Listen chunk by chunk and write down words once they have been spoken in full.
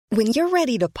When you're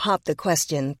ready to pop the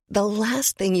question, the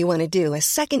last thing you want to do is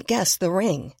second-guess the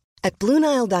ring. At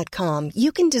BlueNile.com,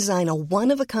 you can design a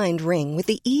one-of-a-kind ring with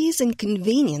the ease and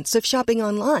convenience of shopping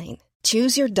online.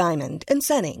 Choose your diamond and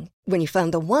setting. When you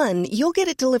find the one, you'll get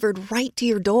it delivered right to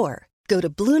your door. Go to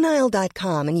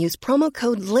BlueNile.com and use promo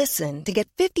code LISTEN to get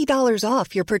 $50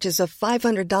 off your purchase of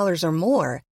 $500 or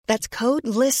more. That's code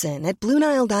LISTEN at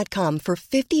BlueNile.com for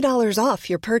 $50 off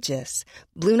your purchase.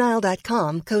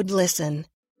 BlueNile.com, code LISTEN.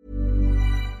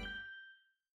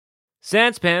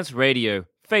 Sans Pants Radio.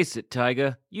 Face it,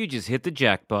 Tiger, you just hit the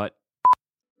jackpot.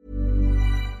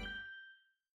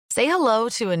 Say hello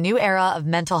to a new era of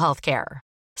mental health care.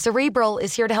 Cerebral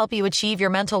is here to help you achieve your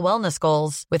mental wellness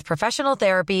goals with professional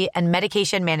therapy and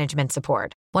medication management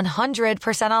support.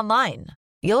 100% online.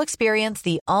 You'll experience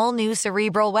the all-new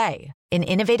Cerebral Way, an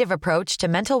innovative approach to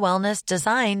mental wellness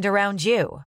designed around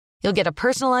you. You'll get a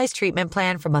personalized treatment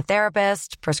plan from a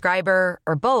therapist, prescriber,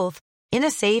 or both in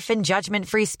a safe and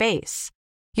judgment-free space.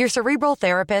 Your Cerebral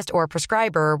therapist or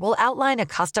prescriber will outline a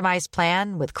customized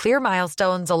plan with clear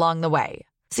milestones along the way,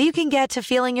 so you can get to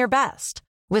feeling your best.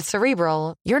 With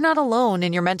Cerebral, you're not alone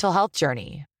in your mental health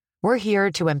journey. We're here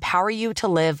to empower you to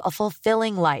live a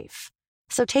fulfilling life.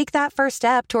 So take that first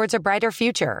step towards a brighter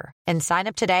future and sign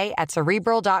up today at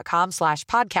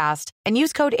Cerebral.com/podcast and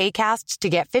use code ACAST to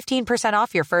get 15%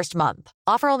 off your first month.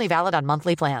 Offer only valid on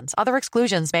monthly plans. Other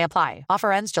exclusions may apply.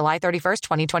 Offer ends July 31st,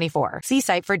 2024. See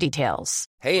site for details.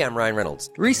 Hey, I'm Ryan Reynolds.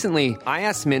 Recently, I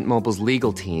asked Mint Mobile's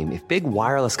legal team if big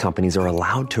wireless companies are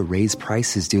allowed to raise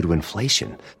prices due to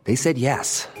inflation. They said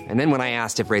yes. And then when I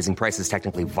asked if raising prices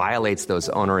technically violates those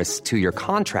onerous two-year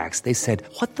contracts, they said,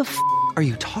 "What the f*** are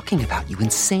you talking about, you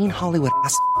insane Hollywood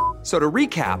ass?" So to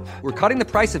recap, we're cutting the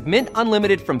price of Mint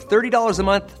Unlimited from $30 a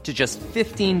month to just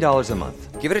 $15 a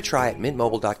month. Give it a try at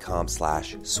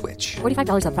mintmobile.com/switch.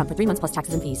 $45 up front for 3 months plus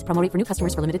taxes and fees. Promo rate for new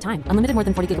customers for limited time. Unlimited more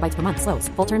than 40 gigabytes per month. Slows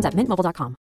full terms at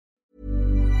mintmobile.com.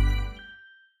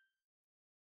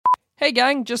 Hey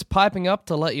gang, just piping up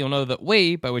to let you know that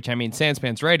we, by which I mean Sans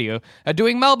Pants Radio, are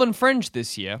doing Melbourne Fringe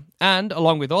this year. And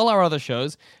along with all our other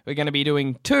shows, we're going to be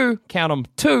doing two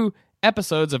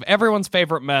episodes of everyone's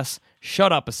favourite mess,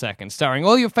 Shut Up a Second, starring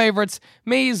all your favourites,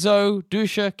 me, Zoe,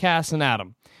 Dusha, Cass, and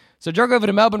Adam. So jog over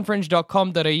to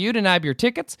melbournefringe.com.au to nab your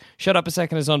tickets. Shut Up a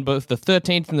Second is on both the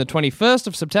 13th and the 21st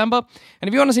of September. And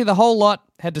if you want to see the whole lot,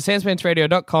 head to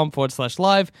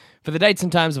sanspantsradio.com/live for the dates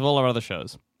and times of all our other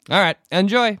shows. All right,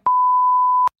 enjoy.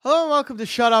 Hello and welcome to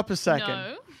Shut Up a Second.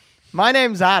 No. My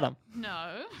name's Adam.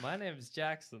 No. My name's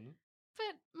Jackson.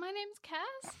 But my name's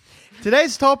Cass.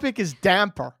 Today's topic is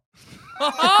damper.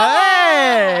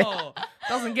 Hey!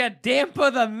 Doesn't get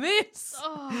damper than this.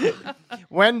 Oh.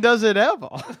 When does it ever?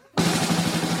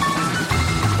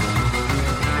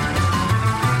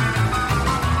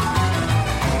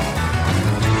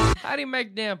 How do you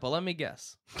make damper? Let me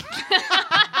guess.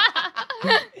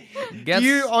 Do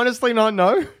you honestly not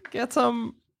know? Get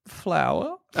some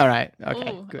flour. All right.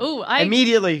 Okay. Ooh. Good. Ooh,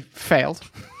 Immediately failed.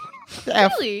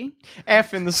 Really?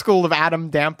 F in the school of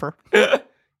Adam Damper.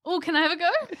 Oh, can I have a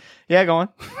go? Yeah, go on.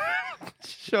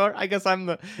 Sure. I guess I'm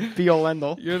the be-all,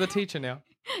 end-all. You're the teacher now.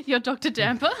 You're Dr.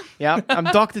 Damper. Yeah, I'm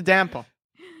Dr. Damper.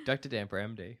 Dr. Damper,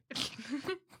 MD.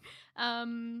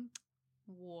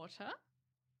 Water.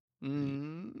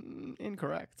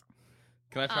 Incorrect.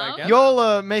 Can I try again?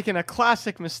 You're making a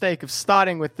classic mistake of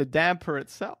starting with the damper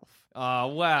itself. Oh,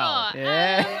 wow. Oh,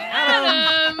 Yeah.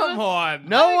 Adam. Come on.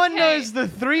 No one Okay. knows the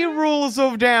 3 rules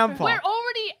of damper. We're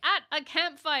already at a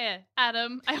campfire,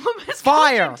 Adam. I almost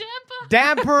Fire. called you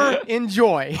Damper. Damper,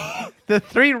 enjoy. The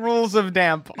 3 rules of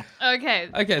damper. Okay.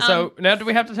 Okay, so now do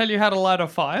we have to tell you how to light a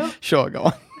fire? Sure, go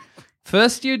on.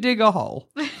 First, you dig a hole.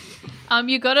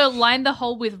 You got to line the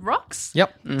hole with rocks.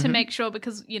 Yep. To make sure,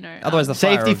 because Otherwise, the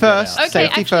fire Safety will get first. out. Okay,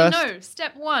 Safety actually, first. no.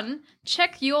 Step 1: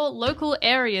 check your local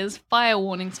area's fire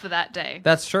warnings for that day.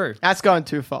 That's true. That's going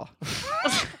too far.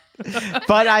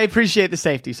 But I appreciate the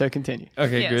safety, so continue.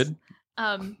 Okay, Yes. good.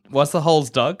 Once the hole's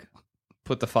dug,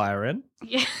 put the fire in.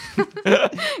 Yeah.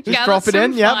 Just drop it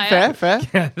in. Yep, fair.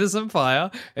 Gather some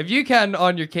fire. If you can,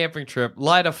 on your camping trip,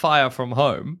 light a fire from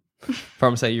home,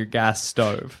 from, say, your gas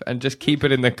stove, and just keep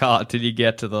it in the car till you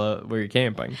get to where you're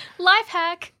camping. Life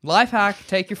hack. Life hack,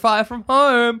 take your fire from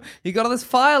home. You got all this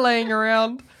fire laying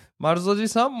around. Might as well do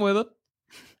something with it.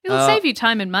 It'll save you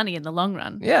time and money in the long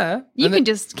run. Yeah. You And can then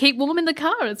just keep warm in the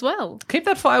car as well. keep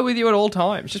that fire with you at all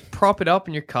times. Just prop it up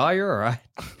in your car. You're all right.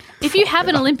 If you have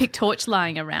an Olympic torch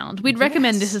lying around, we'd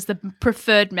recommend this as the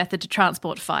preferred method to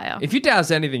transport fire. If you douse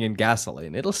anything in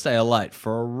gasoline, it'll stay alight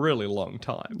for a really long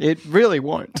time. It really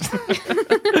won't.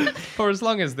 For as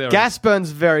long as there Gas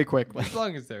burns very quickly. as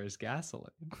long as there is gasoline.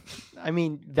 I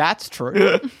mean, that's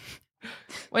true.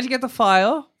 Once you get the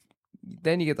fire,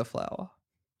 then you get the flour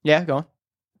Yeah, go on.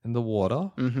 and the water.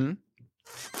 Mm-hmm.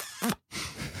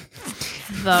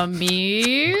 The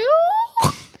meal?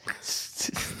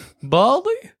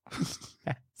 Barley?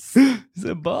 Is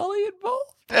there barley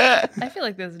involved? I feel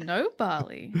like there's no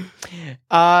barley.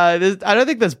 I don't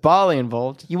think there's barley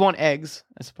involved. You want eggs,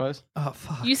 I suppose. Oh,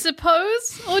 fuck. You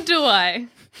suppose? Or do I?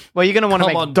 Well, you're going to want to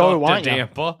Come make on, dough, Dr. aren't you?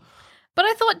 Damper. But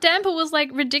I thought damper was like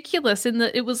ridiculous in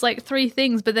that it was like 3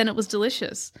 things, but then it was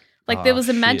delicious. Like there was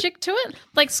a shit. magic to it.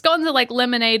 Like scones are like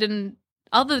lemonade and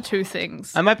other 2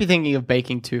 things. I might be thinking of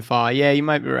baking too far. Yeah, you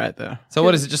might be right there. So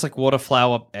what is it, just like water,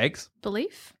 flour, eggs?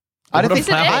 Belief? I don't What think. Is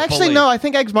it eggs? I actually no. I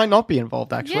think eggs might not be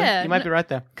involved. Actually, Yeah, you might be right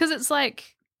there. Because it's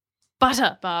like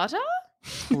butter. Butter?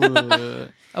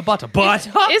 A butter.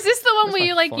 Butter? Is this the one where not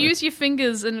you like funny. use your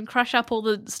fingers and crush up all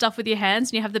the stuff with your hands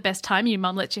and you have the best time and your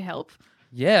mum lets you help?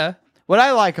 Yeah. What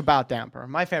I like about damper,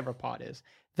 my favorite part is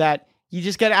that you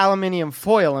just get aluminium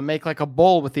foil and make like a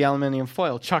ball with the aluminium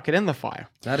foil. Chuck it in the fire.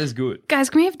 That is good. Guys,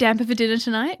 can we have damper for dinner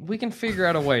tonight? We can figure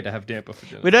out a way to have damper for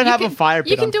dinner. We don't have You a fire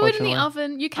pit. You can do it in the unfortunately.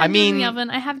 oven. You can I do it in the mean- oven.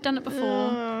 I have done it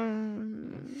before.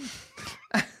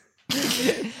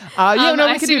 Yeah, no,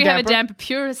 we I can see do we have a damper. damper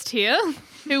purist here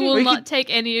who will We not could- take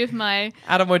any of my...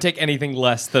 Adam won't take anything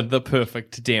less than the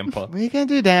perfect damper. We can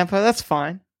do damper. That's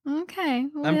fine. Okay.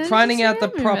 well, I'm then finding just out the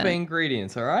remember proper it.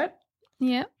 ingredients, all right?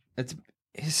 Yeah. It's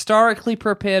historically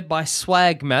prepared by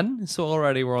swagmen, so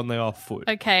already we're on the off foot.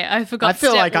 Okay, I forgot I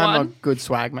feel step like I'm a one. good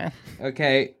swag man.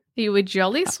 Okay. Are you a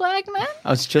jolly swag man? I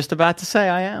was just about to say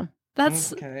I am.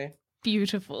 That's Okay.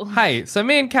 beautiful. Hey, so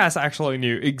me and Cass actually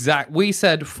knew we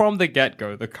said from the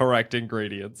get-go the correct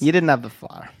ingredients. You didn't have the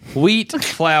fire. Wheat,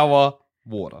 flour,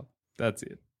 water. That's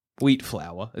it. Wheat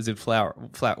flour, as in flour,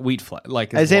 wheat flour.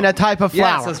 Like As in a type of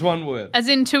flour. Yes, that's one word. As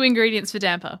in 2 ingredients for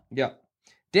damper. Yeah.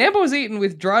 Damper was eaten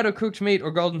with dried or cooked meat or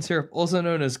golden syrup, also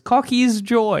known as Cocky's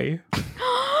Joy.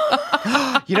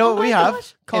 You know what we have in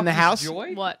Cocky's the house?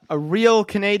 Joy? What? A real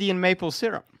Canadian maple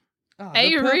syrup. Oh, A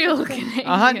the perfect real thing.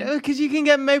 Canadian. Because you can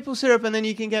get maple syrup and then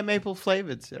you can get maple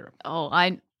flavored syrup. Oh,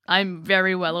 I'm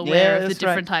very well aware Yeah, of the that's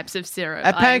different right. types of syrup.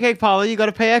 At Pancake Parlor, you got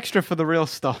to pay extra for the real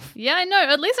stuff. Yeah, I know.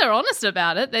 At least they're honest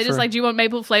about it. They're just True. like, do you want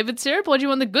maple flavored syrup or do you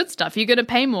want the good stuff? You're going to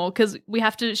pay more because we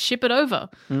have to ship it over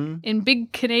in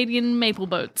big Canadian maple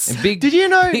boats. And big, Did you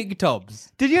know- big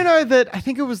tubs. Did you know that I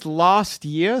think it was last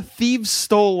year, thieves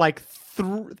stole like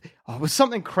it was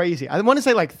something crazy. I want to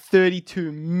say like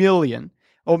 32 million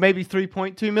or maybe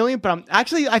 3.2 million, but I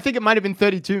think it might have been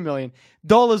 $32 million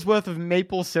worth of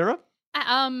maple syrup.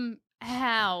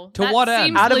 How? To That what end?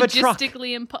 seems Out of a truck.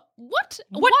 logistically What?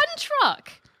 One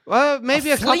truck?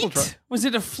 Maybe a couple Fleet? trucks. Was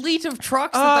it a fleet of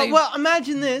trucks? That they... Well,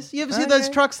 imagine this. You ever see those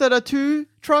trucks that are 2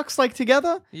 trucks like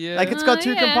together? Yeah. Like it's got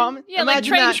 2 yeah. compartments? Yeah, like Imagine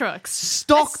train that trucks.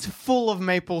 Stocked full of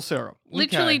maple syrup.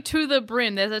 Literally to the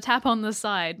brim. There's a tap on the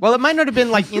side. Well, it might not have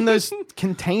been like in those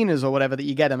containers or whatever that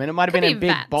you get them in. It might have Could been be in big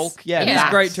vats. bulk. Yeah, Yeah. It's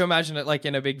vats. great to imagine it like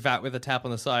in a big vat with a tap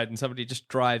on the side, and somebody just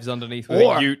drives underneath with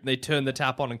Or- a ute, and they turn the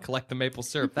tap on and collect the maple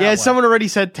syrup. That Yeah, way. someone already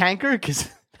said tanker because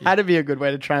that'd be a good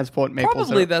way to transport maple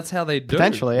Probably syrup. that's how they do.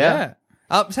 Potentially, yeah.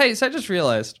 Hey, so I just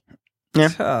realized.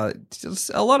 Yeah.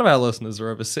 Just a lot of our listeners are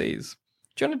overseas.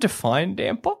 Do you want to define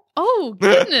damper? Oh,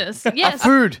 goodness. Yes.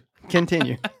 Food.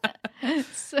 Continue.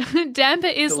 So, damper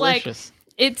is Delicious.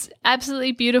 it's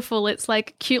absolutely beautiful. It's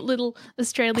like cute little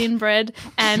Australian bread,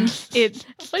 and it.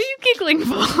 What are you giggling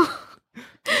for?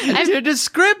 It's your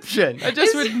description. I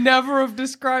just would never have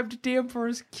described damper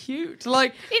as cute.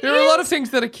 Like, It there are a lot of is. things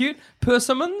that are cute.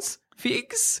 Persimmons,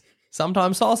 figs,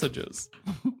 sometimes sausages.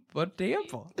 But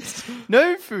damper.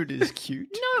 No food is cute.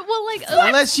 No, well, like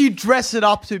Unless you dress it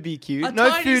up to be cute. A no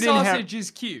tiny food sausage is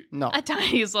cute. No. a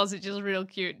tiny sausage is real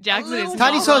cute. Jackson is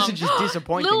Tiny not sausage wrong. is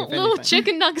disappointing. Little, if little anything.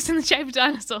 chicken nuggets in the shape of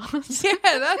dinosaurs. Yeah,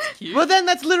 that's cute. Well, then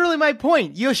that's literally my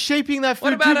point. You're shaping that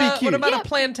What food about, to be cute. what about a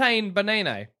plantain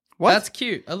banana? What? That's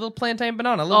cute. A little plantain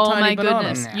banana, a little Oh tiny my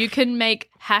banana. goodness! You can make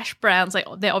hash browns. Like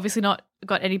they're obviously not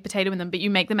got any potato in them, but you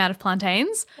make them out of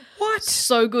plantains. What?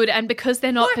 So good, and because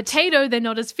they're not potato, they're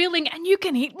not as filling, and you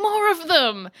can eat more of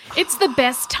them. It's the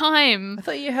best time. I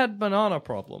thought you had banana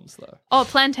problems, though. Oh,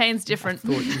 plantains different.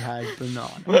 Thought you had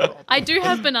banana. I do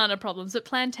have banana problems, but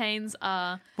plantains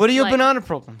are. What are your like, banana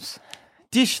problems?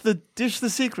 Dish the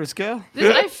secrets, girl.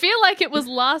 I feel like it was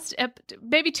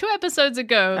maybe 2 episodes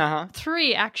ago.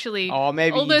 3 actually. Oh,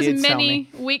 maybe all you those did tell many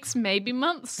weeks, maybe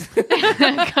months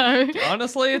ago.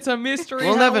 Honestly, it's a mystery.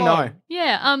 We'll how never long. know.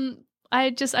 Yeah.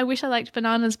 I wish I liked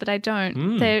bananas, but I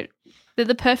don't. They're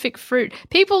the perfect fruit.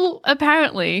 People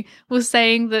apparently were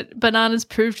saying that bananas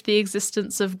proved the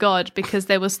existence of God because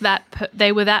they were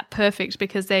that perfect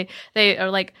because they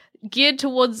are like geared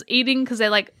towards eating because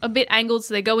they're like a bit angled,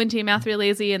 so they go into your mouth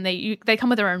really easy, and they come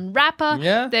with their own wrapper.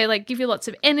 Yeah. They like give you lots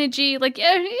of energy. Like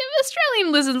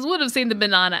Australian listeners would have seen the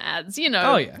banana ads. You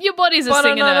know, Oh, yeah. your bodies are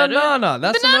singing out. Banana.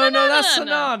 That's Banana, no. That's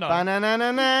banana. no.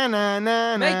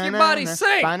 Banana, Make your body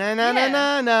sing.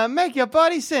 Banana, make your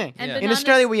body sing. And In bananas-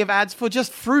 Australia, we have ads for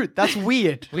just fruit. That's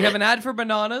weird. We have an ad for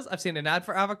bananas. I've seen an ad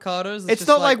for avocados. It's just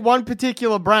not like one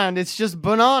particular brand. It's just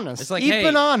bananas. It's like, Eat hey.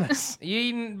 bananas. You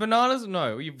eating bananas?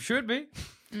 No, you should be.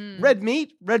 Red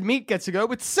meat gets to go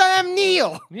with Sam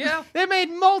Neill. Yeah. They made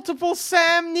multiple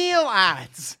Sam Neill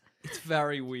ads. It's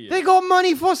very weird. They got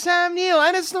money for Sam Neill,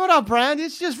 and it's not our brand.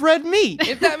 It's just red meat.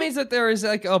 If that means that there is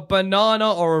like a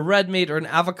banana or a red meat or an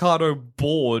avocado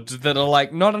board that are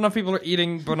like not enough people are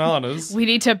eating bananas, We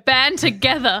need to band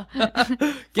together.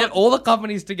 get all the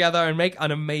companies together and make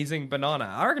an amazing banana.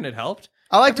 I reckon it helped.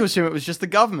 I like to assume it was just the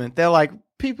government. They're like,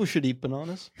 people should eat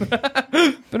bananas.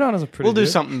 Bananas are pretty We'll do good.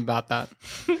 something about that.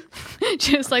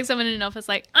 Just like someone in an office,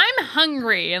 like, I'm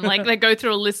hungry. And like they go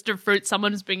through a list of fruits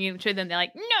someone's bringing them to them. They're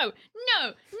like, no.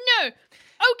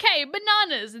 Okay,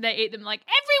 bananas. And they eat them like,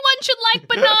 everyone should like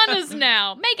bananas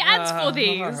now. Make ads for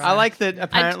these. I like that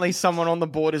apparently someone on the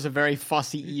board is a very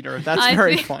fussy eater. That's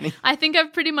very funny. I think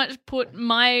I've pretty much put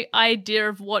my idea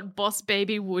of what Boss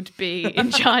Baby would be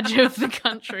in charge of the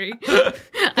country.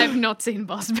 I've not seen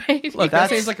Boss Baby. Look, that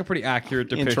That's seems like a pretty accurate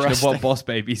depiction of interesting. what Boss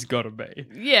Baby's got to be.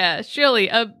 Yeah, surely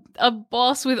a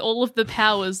boss with all of the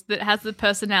powers that has the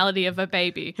personality of a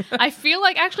baby. I feel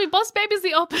like actually Boss Baby's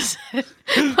the opposite.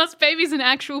 Boss Baby's an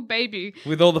actual baby.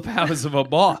 With all the powers of a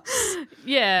boss.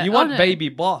 Yeah. You oh want no. Baby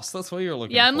Boss. That's what you're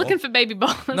looking for. Yeah, I'm looking for Baby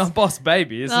Boss. Not Boss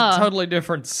Baby. It's Oh. a totally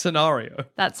different scenario.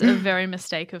 That's a very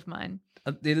mistake of mine.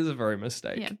 It is a very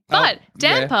mistake. Yeah. But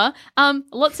yeah. Damper,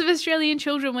 lots of Australian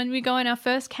children when we go on our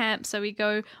first camp, so we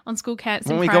go on school camps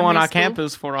When in we go on primary our school.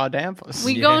 campus for our dampers.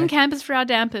 We go on campus for our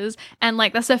dampers, and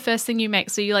like that's the first thing you make.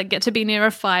 So you like get to be near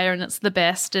a fire, and it's the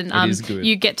best. And It is good.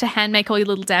 you get to hand make all your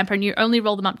little damper, and you only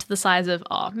roll them up to the size of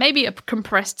maybe a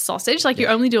compressed sausage. Like you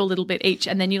only do a little bit each,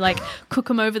 and then you like cook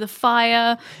them over the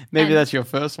fire. Maybe and that's your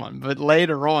first one, but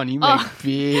later on you make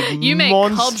big you make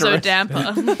monstrous. cobzo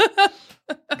damper.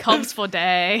 Cobs for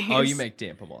days. Oh, you make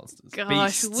damper monsters. Gosh,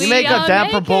 Beasts. we You make a are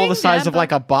damper ball the making size of damper.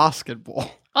 like a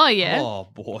basketball. Oh yeah. Oh,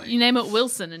 boy. You name it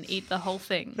Wilson and eat the whole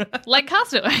thing, like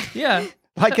Castaway. Yeah.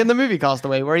 Like in the movie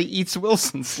Castaway, where he eats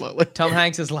Wilson slowly. Tom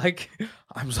Hanks is like,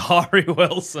 I'm sorry,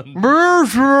 Wilson. Nope.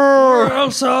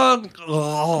 Wilson!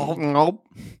 Oh.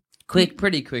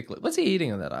 Pretty quickly. What's he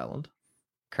eating on that island?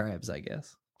 Crabs, I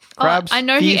guess. Crabs, I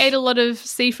know he fish. ate a lot of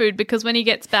seafood because when he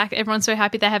gets back, everyone's so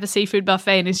happy they have a seafood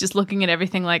buffet, and he's just looking at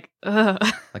everything like, ugh.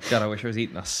 Like, God, I wish I was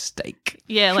eating a steak.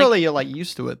 Yeah, like Surely you're like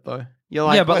used to it though. You're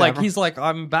like, yeah, but like whatever. he's like,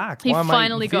 I'm back. He Why am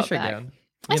finally I eating got fish back. again?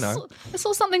 I You know.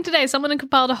 saw something today. Someone had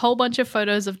compiled a whole bunch of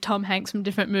photos of Tom Hanks from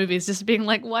different movies, just being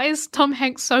like, why is Tom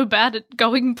Hanks so bad at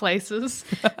going places?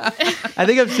 I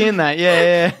think I've seen that.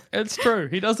 Yeah. It's true.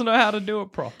 He doesn't know how to do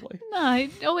it properly. No,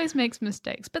 he always makes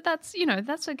mistakes, but that's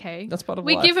okay. That's part of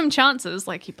we life. give him chances,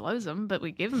 like he blows them, but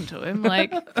we give them to him.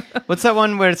 Like, What's that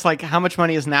one where it's like, how much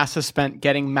money has NASA spent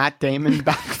getting Matt Damon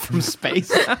back from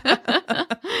space?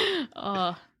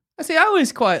 See, I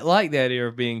always quite like the idea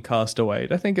of being cast away.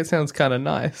 I think it sounds kind of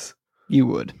nice. You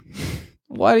would.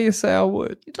 Why do you say I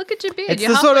would? look at your beard. It's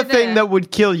You're the sort of halfway thing there. that would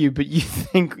kill you, but you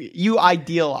think you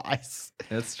idealize.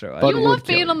 That's true. But You would love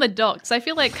kill being you. on the docks. I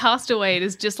feel like Castaway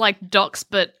is just like docks,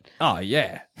 but Oh,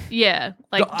 yeah. yeah,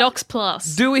 like docks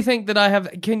plus. Do we think that I have...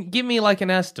 Can give me like an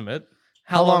estimate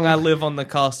how long I live on the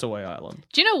Castaway Island?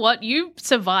 Do you know what? You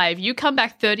survive. You come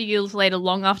back 30 years later,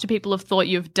 long after people have thought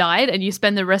you've died, and you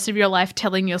spend the rest of your life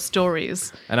telling your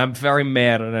stories. And I'm very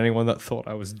mad at anyone that thought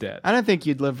I was dead. I don't think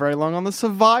you'd live very long on the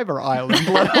Survivor Island,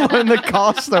 let alone the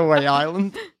Castaway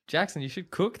Island. Jackson, you should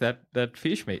cook that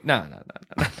fish meat. No.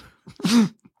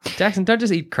 Jackson, don't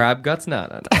just eat crab guts. No.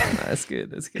 That's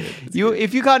good. That's good.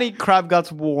 If you can't eat crab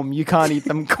guts warm, you can't eat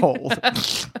them cold.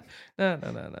 No.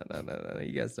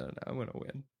 You guys don't know. I'm going to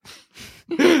win.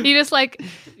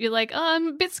 You're like, oh, I'm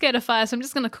a bit scared of fire, so I'm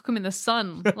just going to cook them in the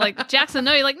sun. Like, Jackson,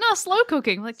 no. You're like, no, slow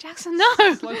cooking. I'm like, Jackson,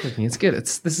 no. Slow cooking. It's good.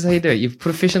 This is how you do it. You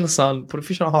put a fish in the sun, put a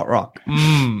fish on a hot rock.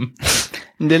 Mmm.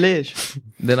 Delish.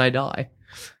 Then I die.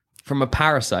 From a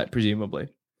parasite, presumably.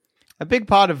 A big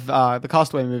part of the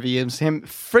Castaway movie is him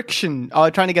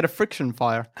trying to get a friction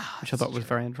fire, which I thought was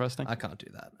very interesting. I can't do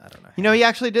that. I don't know. You know, he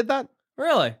actually did that.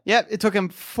 Really? Yeah, it took him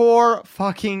 4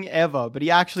 fucking ever, but he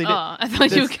actually did. Oh, I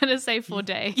thought you were going to say 4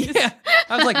 days. Yeah.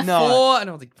 I was like, No. 4, and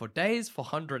I was like, 4 days,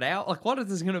 400 hours? Like, what is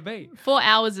this going to be? 4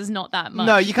 hours is not that much.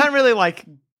 No, you can't really like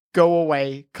go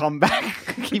away, come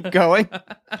back, keep going.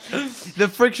 The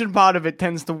friction part of it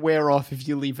tends to wear off if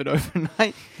you leave it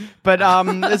overnight. But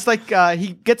it's like he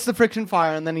gets the friction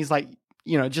fire and then he's like,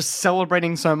 you know, just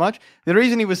celebrating so much. The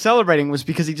reason he was celebrating was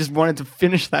because he just wanted to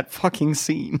finish that fucking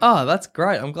scene. Oh, that's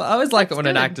great. I'm glad. I always like it when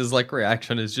an actor's like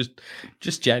reaction is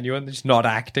just genuine. They're just not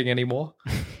acting anymore.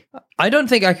 I don't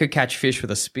think I could catch fish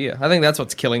with a spear. I think that's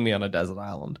what's killing me on a desert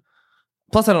island.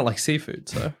 Plus, I don't like seafood,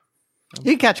 so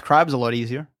You can catch crabs a lot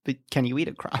easier, but can you eat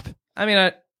a crab?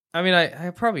 I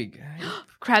probably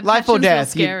Crab Life or catching's real death,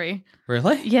 scary.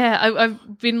 really. Yeah,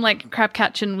 I've been like crab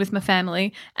catching with my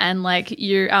family, and like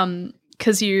you,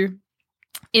 because you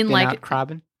in Been like out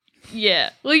crabbing? yeah,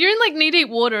 well you're in like knee deep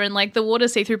water, and like the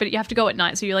water's see through, but you have to go at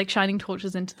night, so you're like shining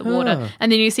torches into the water, and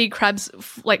then you see crabs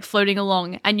like floating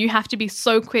along, and you have to be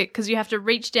so quick because you have to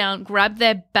reach down, grab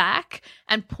their back,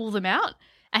 and pull them out,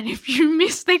 and if you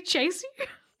miss, they chase you.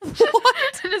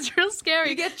 What? And it's real scary.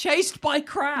 You get chased by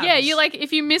crabs. Yeah, you like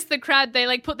if you miss the crab, they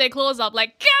like put their claws up,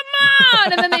 like come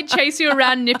on, and then they chase you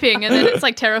around nipping, and then it's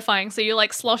like terrifying. So you're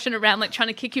like sloshing around, like trying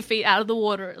to kick your feet out of the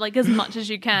water, like as much as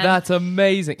you can. That's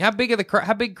amazing. How big are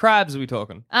how big crabs are we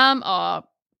talking? I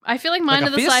feel like mine Like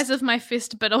are a the fist? size of my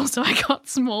fist, but also I got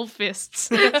small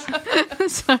fists.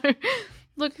 So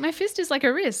look, my fist is like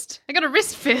a wrist. I got a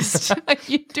wrist fist.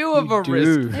 You do have a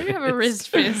wrist. I do have a wrist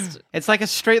fist. It's like a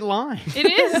straight line. It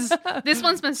is. This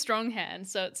one's my strong hand,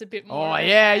 so it's a bit more. Oh, of a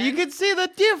yeah, hand. you can see the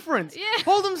difference. Yeah.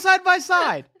 Hold them side by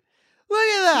side. Look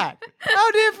at that.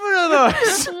 How different are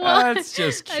those? Why? That's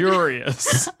just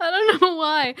curious. I don't know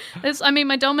why.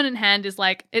 My dominant hand is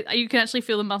like you can actually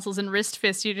feel the muscles, and wrist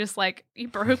fist. You just like you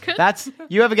broke it.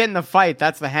 You ever get in a fight,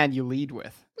 that's the hand you lead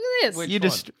with. Look at this. You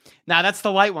just that's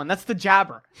the light one. That's the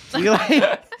jabber. So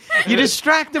you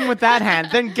distract him with that hand,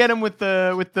 then get him with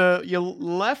your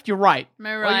left, your right.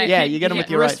 My right. Yeah, you get him with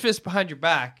your wrist right. fist behind your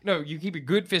back. No, you keep a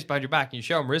good fist behind your back and you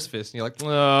show him wrist fist and you're like,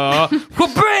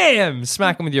 bam!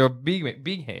 Smack him with your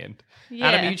big hand. Yeah.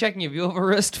 Adam, are you checking if you have a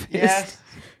wrist fist? Yes.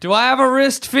 Do I have a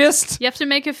wrist fist? You have to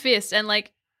make a fist and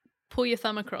like pull your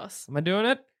thumb across. Am I doing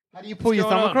it? How do you pull your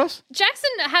going thum on? across? Jackson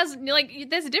has like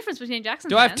there's a difference between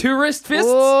Jackson's Do I have hands. 2 wrist fists?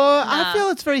 I feel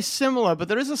it's very similar, but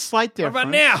there is a slight What difference.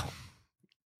 about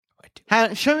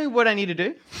now? Show me what I need to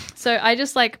do. So I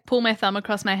just like pull my thumb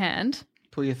across my hand.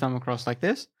 Pull your thumb across like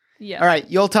this. Yeah. All right,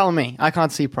 you're telling me. I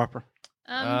can't see proper.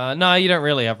 No, you don't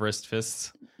really have wrist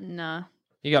fists. Nah.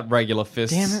 You got regular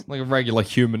fists. Damn it. Like a regular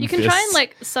human You can fist. try and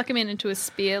like suck him into a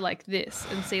spear like this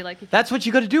and see like if That's what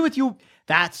you got to do with your.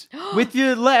 That's with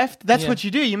your left. That's Yeah. what you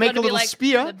do. You make Gotta a be little like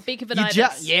spear. the beak of an You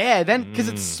ibis. yeah, then because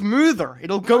it's smoother,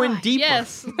 it'll go in deeper.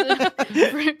 Yes.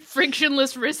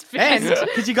 Frictionless wrist And fist.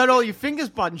 because you got all your fingers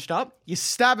bunched up, you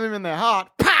stab him in the heart.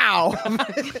 Pow!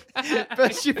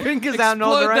 Burst your fingers out in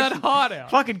all Explode that directions. heart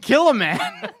out. Fucking kill a man.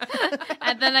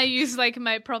 And then I use like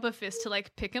my proper fist to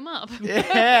like pick him up.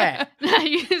 Yeah. I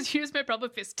use my proper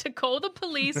fist to call the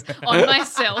police on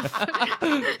myself.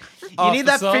 You need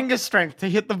that Officer. finger strength to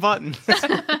hit the button.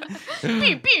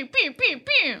 Pew, pew, pew, pew,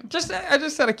 pew. I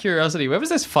just out of curiosity, where was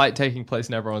this fight taking place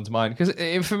in everyone's mind?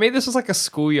 Because for me, this was like a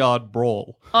schoolyard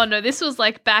brawl. Oh no, this was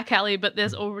like back alley, but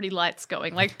there's already lights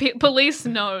going. Like police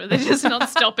know, they're just not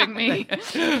stopping me.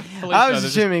 I was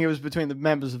assuming it was between the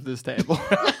members of this table.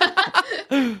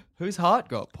 Whose heart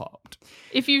got popped?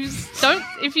 If you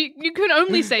could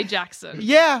only say Jackson.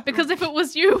 Yeah. Because if it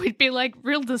was you, we'd be like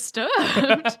real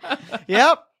disturbed.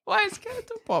 Yep. Why is scared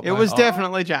to pop? It my was heart?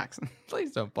 definitely Jackson.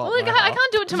 Please don't pop. Well, like, my I heart.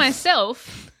 can't do it to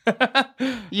myself.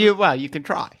 You can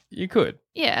try. You could.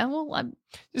 Yeah, well, I'm.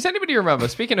 Does anybody remember?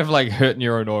 Speaking of like hurting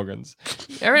your own organs,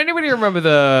 anybody remember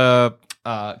the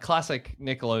classic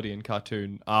Nickelodeon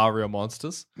cartoon Real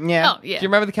Monsters? Yeah. Oh, yeah. Do you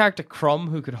remember the character Crom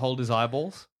who could hold his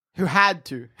eyeballs? Who had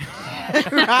to.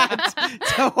 Who had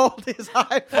to hold his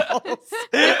eyeballs.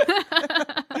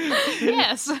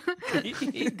 Yes.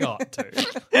 He got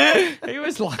to. He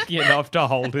was lucky enough to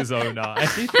hold his own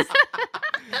eyes.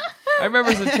 I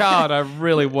remember as a child, I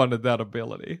really wanted that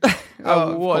ability. I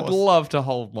would love to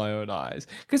hold my own eyes.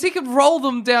 Because he could roll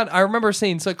them down. I remember a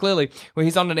scene so clearly where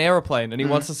he's on an aeroplane and he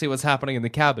wants to see what's happening in the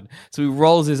cabin. So he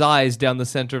rolls his eyes down the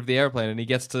center of the airplane and he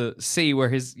gets to see where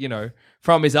his,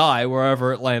 from his eye,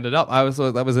 wherever it landed up. I always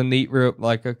thought that was a neat,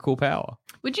 a cool power.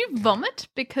 Would you vomit?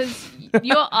 Because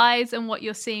your eyes and what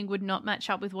you're seeing would not match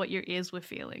up with what your ears were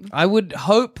feeling. I would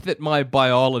hope that my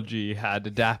biology had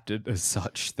adapted as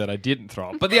such that I didn't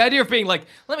throw up. But the idea of being like,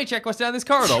 let me check what's down this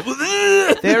corridor.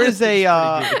 There is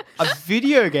a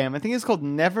video game, I think it's called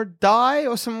Never Die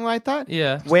or something like that.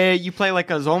 Yeah. Where you play like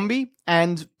a zombie,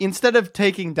 and instead of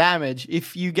taking damage,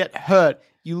 if you get hurt,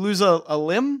 you lose a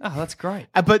limb. Oh, that's great.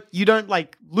 But you don't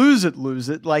like lose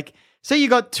it. Like, say you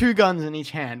got 2 guns in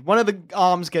each hand. One of the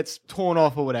arms gets torn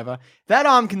off or whatever. That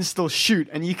arm can still shoot,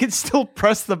 and you can still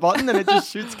press the button, and it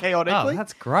just shoots chaotically. Oh,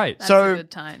 that's great. That's So- a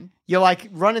good time. You like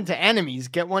run into enemies,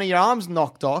 get one of your arms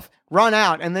knocked off, run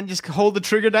out, and then just hold the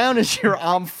trigger down as your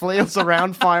arm flails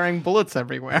around, firing bullets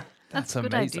everywhere. That's a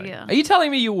good amazing. idea. Are you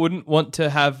telling me you wouldn't want to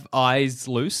have eyes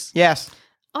loose? Yes.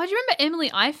 Oh, do you remember Emily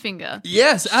Eifinger?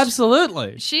 Yes,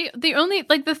 absolutely.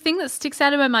 The thing that sticks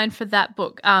out of my mind for that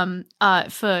book,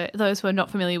 for those who are not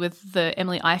familiar with the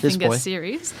Emily Eifinger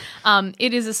series,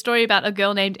 it is a story about a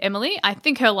girl named Emily. I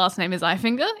think her last name is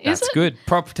Eifinger. Is That's it? good.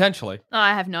 Potentially. Oh,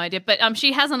 I have no idea, but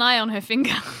she has an eye on her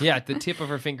finger. Yeah, the tip of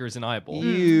her finger is an eyeball.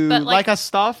 You But, like a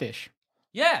starfish.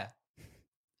 Yeah.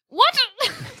 What?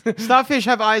 Starfish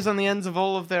have eyes on the ends of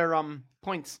all of their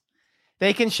points.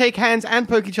 They can shake hands and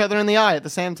poke each other in the eye at the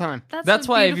same time. That's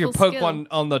a why if you beautiful poke skill. one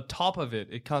on the top of it,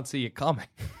 it can't see you coming.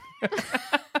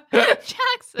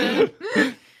 Jackson.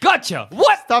 Gotcha.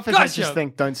 What? Starfish, gotcha. I just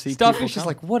think, don't see Starfish people is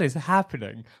like, what is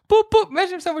happening? Boop, boop.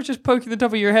 Imagine if someone's just poking the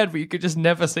top of your head, but you could just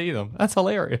never see them. That's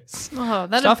hilarious. Oh,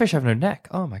 that Starfish have no neck.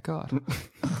 Oh my god.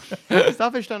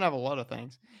 Starfish don't have a lot of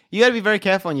things. You got to be very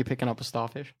careful when you're picking up a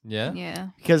starfish. Yeah. Yeah.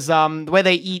 Because the way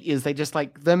they eat is they just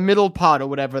like the middle part or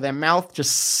whatever, their mouth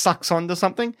just sucks onto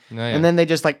something. Oh, yeah. And then they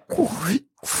just like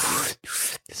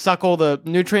suck all the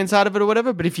nutrients out of it or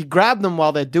whatever. But if you grab them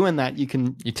while they're doing that, you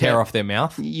can tear off their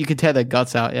mouth. You can tear their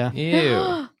guts out, yeah.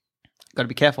 Ew. Got to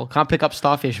be careful. Can't pick up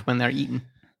starfish when they're eaten.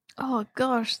 Oh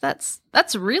gosh, that's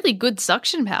really good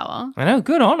suction power. I know.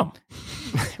 Good on them.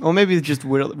 Or maybe it's just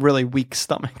really weak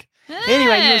stomach.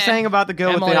 Anyway, you were saying about the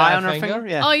girl Emily with the eye on her Eifinger? finger?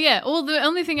 Yeah. Oh yeah. Well, the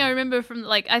only thing I remember from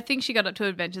I think she got up to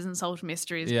Adventures in Solved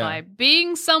Mysteries Yeah. by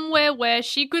being somewhere where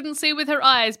she couldn't see with her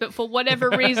eyes, but for whatever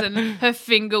reason, her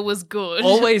finger was good.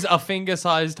 Always a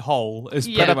finger-sized hole is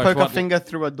Yeah. pretty Gotta much poke a what. finger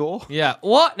through a door. Yeah.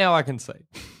 What? Now I can see.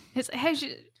 Is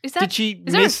that? Did she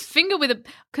Is there miss- a finger with a?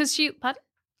 Because she. Pardon?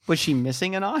 Was she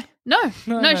missing an eye? No,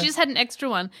 she just had an extra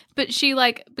one. But she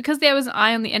because there was an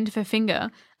eye on the end of her finger,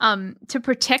 to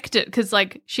protect it, because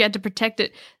she had to protect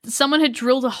it. Someone had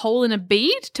drilled a hole in a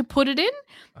bead to put it in,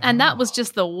 and that was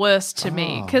just the worst to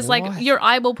me. Because what? your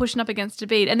eyeball pushing up against a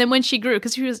bead, and then when she grew,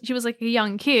 because she was like a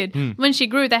young kid, when she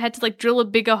grew, they had to drill a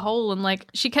bigger hole, and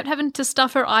she kept having to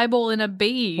stuff her eyeball in a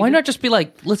bead. Why not just be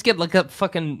let's get a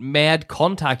fucking mad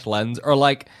contact lens or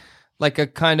like a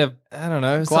kind of, I don't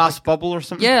know, Glass bubble or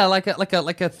something? Yeah, like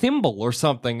a thimble or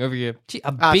something over your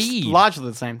a It's bead. largely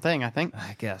the same thing, I think.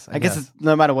 I guess. I guess it's,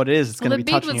 no matter what it is, it's Well, going to the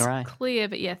be bead touching was your eye. clear,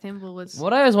 but yeah, thimble was.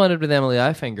 What I always wondered with Emily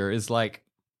Eifinger is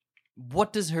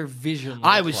what does her vision look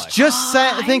I was like? just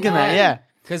thinking that, yeah.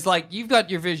 Because you've got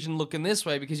your vision looking this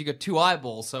way because you got 2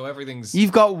 eyeballs, so everything's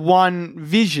You've got one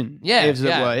vision, as it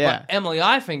were, yeah. But Emily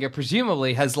Eifinger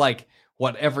presumably has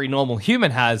what every normal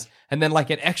human has, and then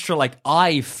an extra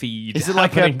eye feed. Is it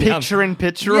like a happening down-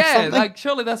 picture-in-picture or Yeah, something?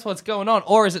 surely that's what's going on,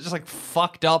 or is it just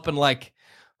fucked up and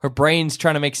her brain's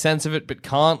trying to make sense of it but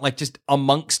can't? Just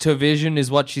amongst her vision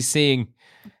is what she's seeing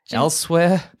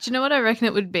elsewhere. Do you know what I reckon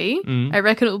it would be? Mm. I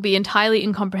reckon it will be entirely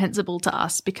incomprehensible to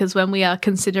us because when we are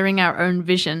considering our own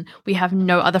vision, we have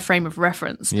no other frame of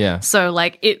reference. Yeah. So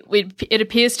it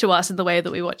appears to us in the way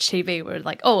that we watch TV, where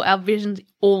our vision's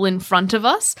all in front of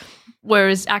us,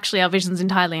 whereas actually our vision's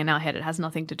entirely in our head. It has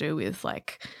nothing to do with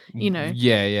Yeah.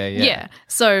 Yeah.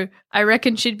 So I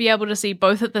reckon she'd be able to see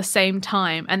both at the same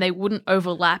time and they wouldn't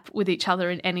overlap with each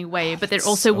other in any way, but there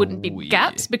also wouldn't be weird.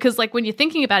 gaps because when you're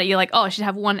thinking about it, you're oh, she'd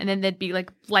have one and then there'd be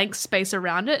blank space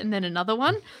around it and then another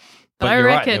one. But I you're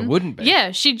right, reckon there wouldn't be. Yeah,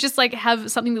 she'd just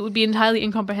have something that would be entirely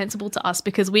incomprehensible to us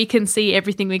because we can see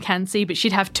everything we can see, but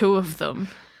she'd have 2 of them.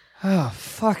 Oh,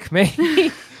 fuck me.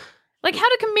 How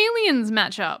do chameleons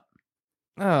match up?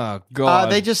 Oh,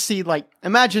 God. They just see,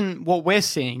 imagine what we're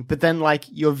seeing, but then,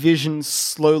 your vision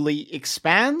slowly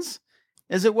expands,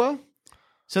 as it were.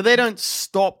 So they don't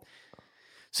stop.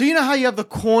 So you know how you have the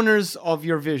corners of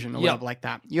your vision or Yep. whatever like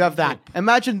that? You have that.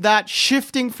 Imagine that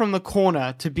shifting from the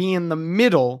corner to be in the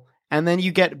middle, and then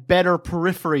you get better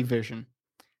periphery vision.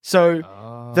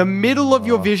 So the middle of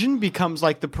your vision becomes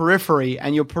like the periphery,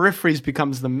 and your peripheries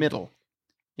becomes the middle,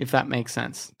 if that makes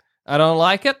sense. I don't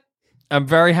like it. I'm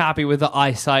very happy with the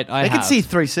eyesight I They have. can see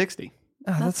 360.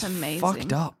 Oh, That's amazing.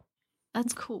 fucked up.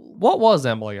 That's cool. What was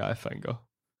Emily Eifinger?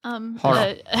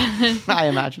 Horror. I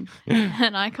imagine.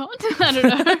 An icon. I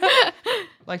don't know.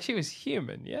 Like she was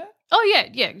human, yeah? Oh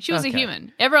yeah. She was a Okay.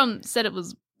 human. Everyone said it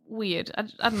was weird.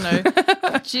 I don't know.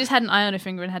 She just had an eye on her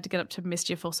finger and had to get up to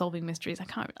mischief or solving mysteries.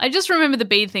 I just remember the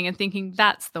bead thing and thinking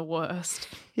that's the worst.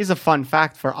 Here's a fun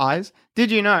fact for eyes.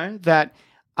 Did you know that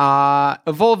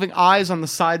evolving eyes on the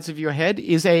sides of your head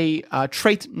is a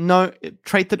trait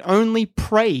that only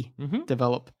prey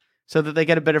develop, so that they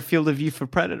get a better field of view for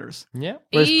predators. Yeah.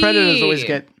 Whereas predators Eee. always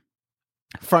get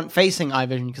front-facing eye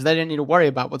vision because they don't need to worry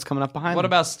about what's coming up behind What them.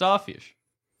 about starfish?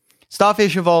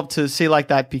 Starfish evolved to see like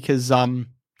that because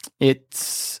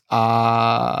it's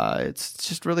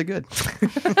just really good.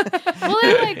 Well,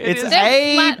 they're like It's they're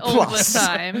A+. flat all the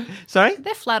time. Sorry?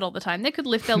 They're flat all the time. They could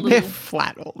lift their They're little.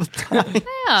 flat all the time.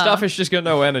 Yeah. Starfish just got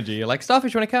no energy. You're like,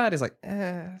 starfish when a card is like,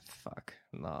 fuck,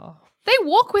 nah. They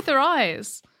walk with their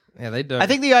eyes. Yeah, they do. I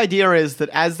think the idea is that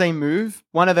as they move,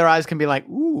 one of their eyes can be like,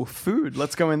 ooh, food,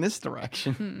 let's go in this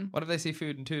direction. What if they see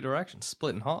food in two directions,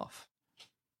 split in half?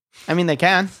 I mean, they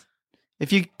can.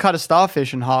 If you cut a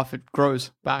starfish in half, it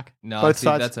grows back. No, Both see,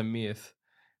 sides. that's a myth.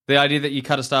 The idea that you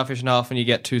cut a starfish in half and you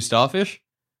get two starfish?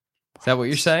 Is that what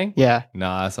you're saying? Yeah.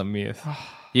 Nah, that's a myth.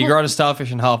 You grow a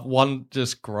starfish in half, one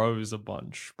just grows a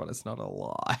bunch, but it's not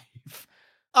alive.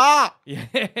 Ah!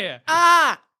 Yeah.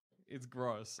 Ah! It's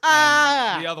gross.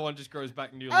 Ah! And the other one just grows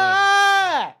back new limbs.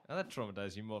 Ah! Now that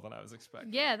traumatized you more than I was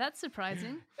expecting. Yeah, that's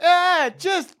surprising. Ah!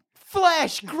 Just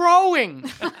flesh growing.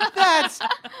 That's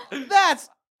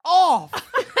off.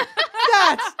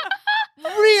 That's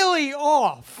really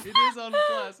off. It is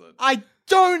unpleasant. I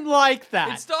don't like It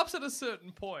that. stops at a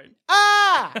certain point.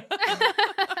 Ah!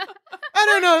 I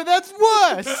don't know. That's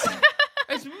worse.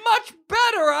 It's much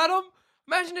better, Adam.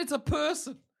 Imagine it's a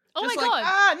person. Oh Just my like, god.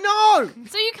 Ah, no.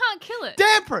 So you can't kill it.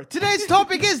 Damper. Today's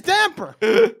topic is damper.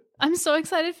 I'm so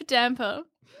excited for Damper.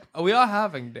 Oh, we are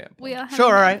having damper. We are having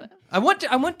Sure, all right. Damper.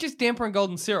 I want just damper and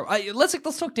golden syrup. Let's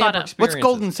talk damper Butter. experiences. What's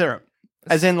golden syrup?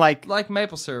 As in, like, Like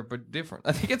maple syrup, but different.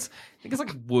 I think it's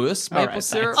like worse All maple right,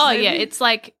 syrup. Oh maybe? yeah, it's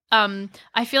like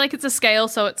I feel like it's a scale,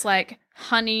 so it's like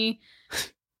honey,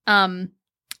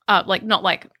 like not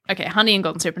like okay, honey and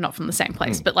golden syrup are not from the same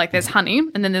place, but like there's honey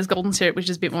and then there's golden syrup, which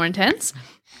is a bit more intense.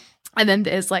 And then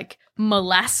there's like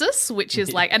molasses, which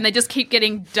is like, and they just keep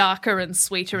getting darker and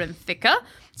sweeter and thicker.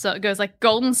 So it goes like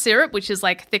golden syrup, which is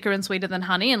like thicker and sweeter than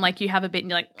honey. And like you have a bit and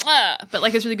you're like, ah! But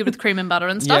like it's really good with cream and butter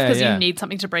and stuff Yeah, because yeah. you need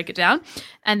something to break it down.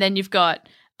 And then you've got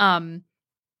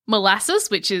molasses,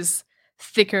 which is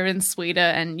thicker and sweeter.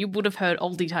 And you would have heard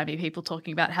oldie-timey people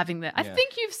talking about having that. I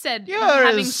think you've said you're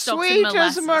having as stocks sweet in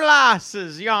as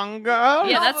molasses, young girl.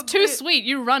 yeah, that's too sweet.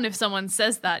 You run if someone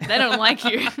says that. They don't like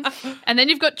you. And then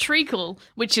you've got treacle,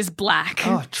 which is black.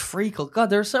 Oh, treacle. God,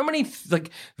 there are so many like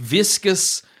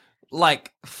viscous,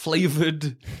 like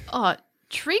flavored. Oh,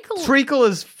 treacle. Treacle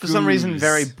is, for some reason, Goose.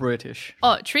 very British.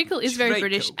 Oh, treacle is very Treacle.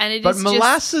 British, and it is But just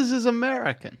molasses is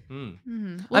American.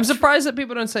 I'm surprised that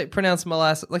people don't pronounce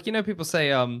molasses. Like people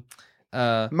say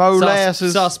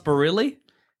Molasses. sarsaparilla.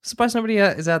 Surprised nobody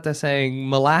is out there saying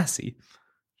molassy.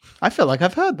 I feel like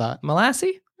I've heard that.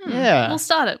 Molassy? Yeah. We'll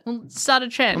start it. We'll start a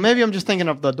trend. Or maybe I'm just thinking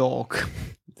of the dog.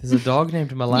 There's a dog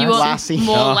named Molassie. you want Lassie.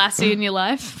 more Oh. lassie in your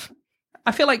life?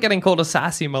 I feel like getting called a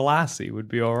sassy Molassie would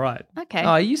be all right. Okay.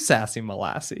 Oh, you sassy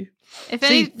Molassie. If See,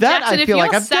 any, that Jackson, I if feel you're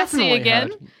like I've sassy definitely again,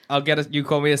 heard. I'll get it. You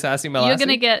call me a sassy Molassie. you're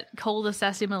gonna get called a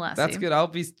sassy molassie. That's good. I'll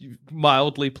be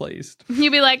mildly pleased.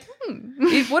 You'll be like,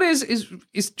 What is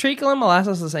treacle and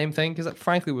molasses the same thing? Because that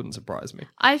frankly wouldn't surprise me.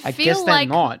 I I feel guess they're like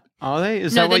not. Are they?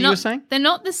 Is no, that what they're you not, were saying? They're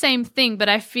not the same thing, but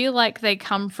I feel like they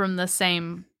come from the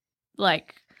same.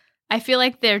 Like, I feel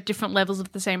like they're different levels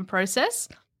of the same process.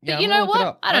 Yeah, But you I'm gonna know look it what?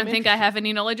 up. I don't I'm think I have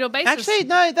any knowledge or basis. Actually,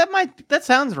 no, that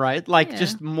sounds right. Like Yeah.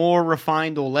 just more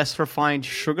refined or less refined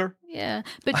sugar. Yeah,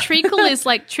 but treacle is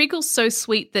like treacle's so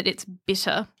sweet that it's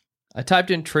bitter. I typed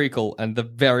in treacle, and the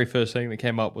very first thing that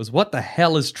came up was, "What the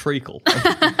hell is treacle?"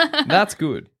 That's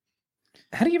good.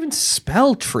 How do you even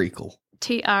spell treacle?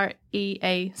 Treacle.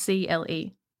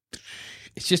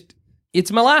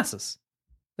 It's molasses.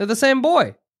 They're the same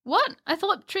boy. What? I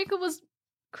thought treacle was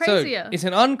crazier. So it's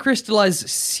an uncrystallized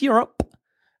syrup.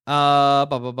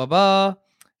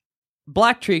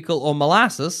 Black treacle or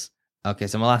molasses. Okay,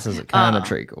 so molasses is kind of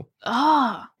treacle.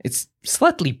 Ah, It's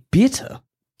slightly bitter.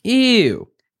 Ew.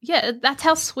 yeah, that's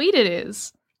how sweet it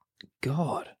is.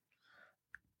 God.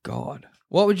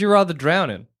 What would you rather drown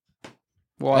in?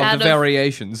 Well, Of Out the of-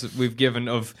 variations that we've given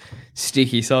of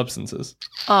sticky substances.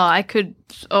 Oh, I could.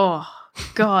 Oh,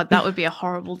 God, that would be a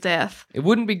horrible death. It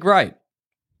wouldn't be great.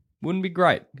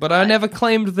 But I never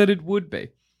claimed that it would be.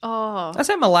 Oh, I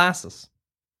say molasses.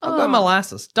 I'll go Oh.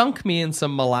 molasses. Dunk me in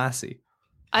some molassie.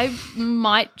 I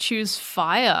might choose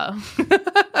fire.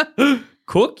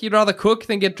 Cook? You'd rather cook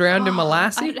than get drowned in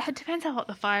molasses? It depends how hot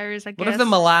the fire is, I guess. What if the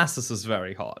molasses is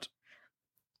very hot?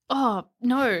 Oh,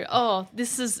 no. Oh,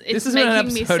 it's is an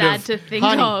making me episode sad of to think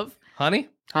Honey. of. Honey?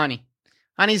 Honey.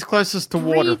 Honey's closest to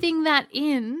water. Breathing that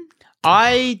in.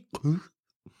 All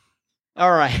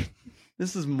right.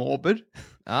 This is morbid.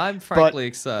 I'm frankly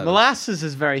excited. Molasses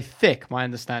is very thick, my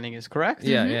understanding is correct?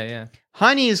 Yeah.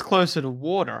 Honey is closer to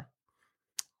water.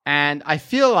 And I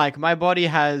feel like my body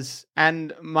has,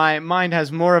 and my mind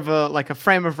has more of a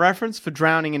frame of reference for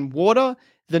drowning in water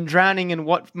than drowning in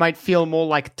what might feel more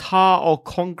like tar or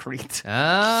concrete.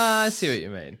 Ah, I see what you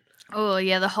mean. Oh,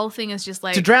 yeah, the whole thing is just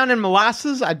like... To drown in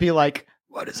molasses, I'd be like,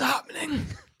 what is happening?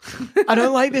 I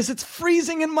don't like this. It's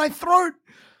freezing in my throat.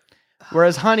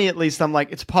 Whereas honey, at least I'm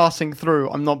like, it's passing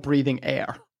through. I'm not breathing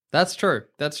air. That's true.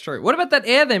 What about that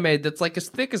air they made that's like as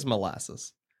thick as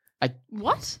molasses?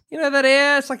 What? You know that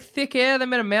air? It's like thick air. They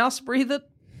made a mouse breathe it.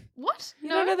 What? You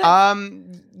don't know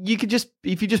that? You could just,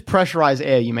 if you just pressurize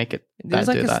air, you make it. There's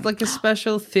do that. like a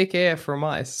special thick air for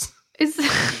mice.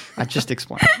 I just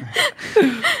explained.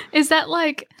 Is that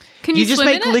like... Can you just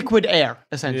swim make in it? liquid air,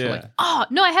 essentially. Yeah. Oh,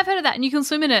 no, I have heard of that. And you can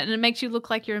swim in it and it makes you look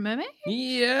like you're a mermaid?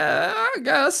 Yeah, I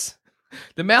guess.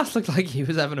 The mouse looked like he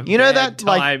was having a You know bad that,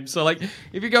 like- time. So, like,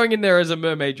 if you're going in there as a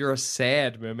mermaid, you're a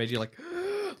sad mermaid. You're like,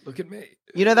 look at me.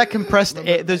 You know that compressed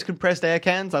air, those compressed air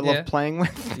cans I Yeah. love playing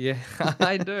with? Yeah,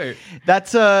 I do.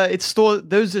 That's it's stored.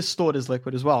 Those are stored as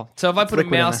liquid as well. So if I It's put a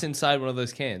liquid in mouse there. inside one of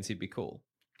those cans, he'd be cool.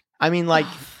 I mean, like,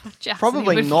 Jackson,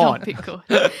 Probably it would not. be good.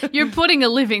 You're putting a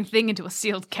living thing into a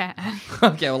sealed can.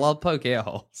 Okay, well, I'll poke air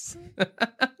holes.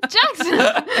 Jackson!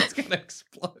 It's going to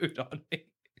explode on me.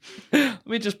 Let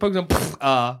me just poke them.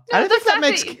 I don't the think that fact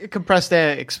makes that compressed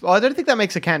air. I don't think that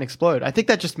makes a can explode. I think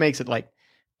that just makes it like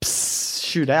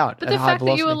shoot out But at the high fact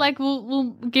velocity. that you were like,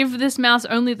 we'll give this mouse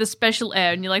only the special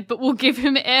air, and you're like, but we'll give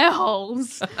him air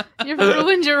holes. You've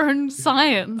ruined your own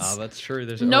science. Oh, that's true.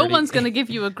 There's No already... one's going to give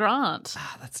you a grant.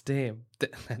 Ah, that's damn.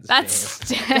 That's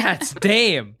damn. That's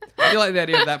damn. I feel like the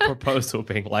idea of that proposal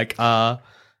being like,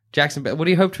 Jackson, what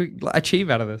do you hope to achieve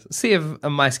out of this? See if a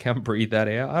mice can breathe that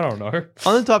air. I don't know.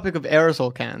 On the topic of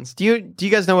aerosol cans, do you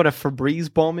guys know what a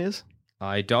Febreze bomb is?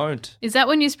 I don't. Is that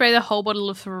when you spray the whole bottle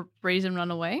of Febreze and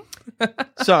run away?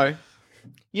 So,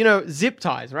 you know, zip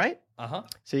ties, right? Uh-huh.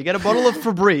 So you get a bottle of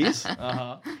Febreze.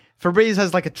 Uh-huh. Febreze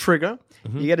has like a trigger.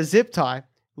 You get a zip tie,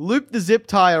 loop the zip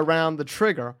tie around the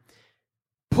trigger,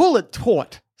 pull it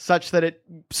taut such that it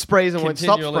sprays and won't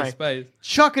stop Continually spraying. space.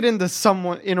 Chuck it into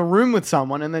someone in a room with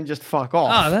someone, and then just fuck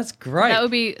off. Oh, that's great. That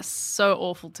would be so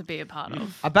awful to be a part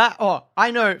of. I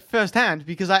know firsthand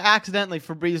because I accidentally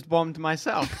Febreze bombed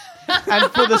myself,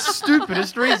 and for the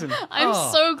stupidest reason. I'm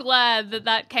so glad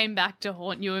that came back to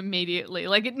haunt you immediately.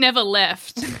 Like, it never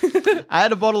left. I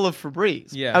had a bottle of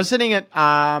Febreze. Yeah. I was sitting at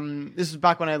this was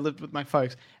back when I lived with my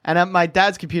folks, and at my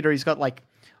dad's computer, he's got like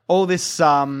all this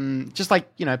just like,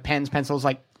 you know, pens, pencils,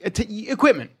 like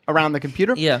equipment around the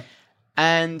computer. Yeah.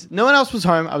 And no one else was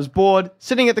home. I was bored,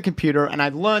 sitting at the computer, and I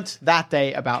learnt that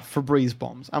day about Febreze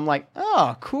bombs. I'm like,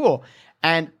 oh, cool.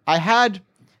 And I had,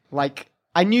 like,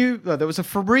 I knew there was a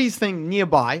Febreze thing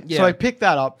nearby, Yeah. so I picked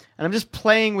that up, and I'm just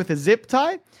playing with a zip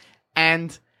tie,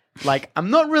 and, like,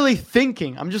 I'm not really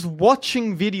thinking. I'm just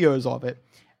watching videos of it,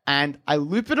 and I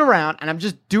loop it around, and I'm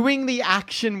just doing the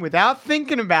action without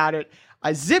thinking about it.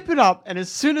 I zip it up, and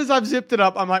as soon as I've zipped it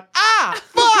up, I'm like, fuck!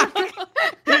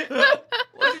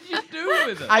 What did you do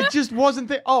with it? I just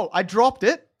wasn't I dropped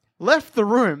it, left the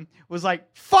room, was like,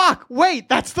 fuck, wait,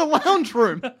 that's the lounge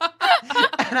room. And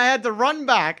I had to run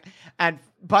back. And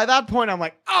by that point, I'm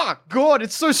like, oh, God,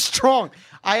 it's so strong.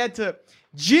 I had to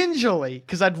gingerly,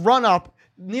 because I'd run up,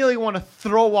 nearly want to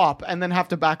throw up and then have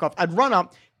to back off. I'd run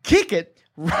up, kick it,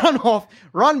 run off,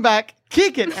 run back,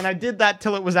 kick it. And I did that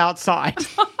till it was outside.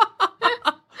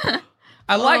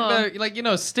 I like the, like, you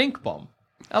know, stink bomb.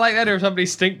 I like that if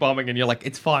somebody's stink bombing and you're like,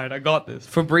 it's fine, I got this.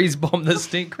 Febreze bomb the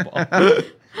stink bomb.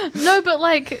 No, but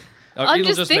like, I'm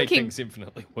it'll just make thinking. things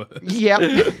infinitely worse.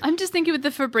 Yep. I'm just thinking with the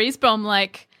Febreze bomb,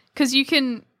 like, because you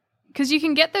can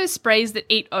get those sprays that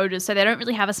eat odors, so they don't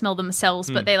really have a smell themselves,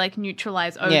 but they like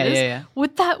neutralize odors. yeah.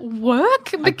 Would that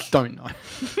work? I don't know.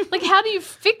 Like, how do you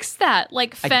fix that?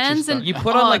 Like fans don't and You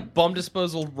put on like bomb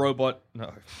disposal robot.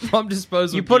 No, bomb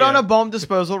disposal. You put gear. on a bomb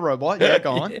disposal robot. Yeah,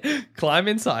 go on. Climb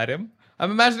inside him. I'm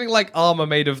imagining like armor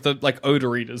made of the like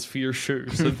odor eaters for your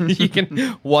shoes, so that you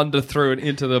can wander through and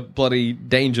into the bloody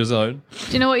danger zone.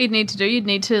 Do you know what you'd need to do? You'd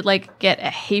need to like get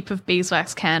a heap of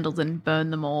beeswax candles and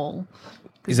burn them all.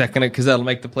 Is that gonna? Because that'll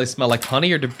make the place smell like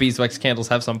honey, or do beeswax candles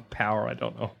have some power I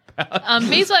don't know about?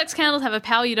 Beeswax candles have a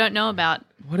power you don't know about.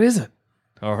 What is it?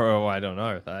 Oh, I don't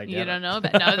know. I get You it. don't know,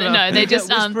 but no, they just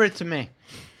Whisper it to me.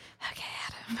 Okay,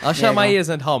 Adam. I'll shut my ears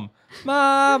and hum.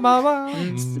 Ma, ma,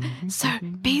 ma. So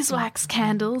beeswax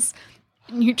candles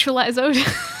neutralize odor.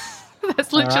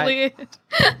 That's literally it.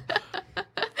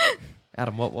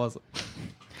 Adam, what was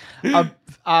it?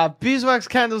 Beeswax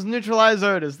candles neutralize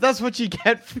odors. That's what you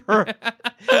get for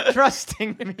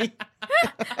trusting me.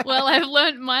 Well, I've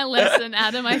learned my lesson,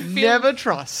 Adam. I feel Never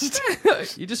trust.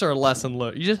 You just are a lesson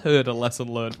learned. You just heard a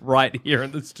lesson learned right here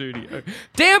in the studio.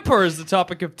 Damper is the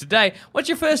topic of today. What's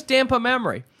your first damper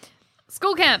memory?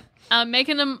 school camp.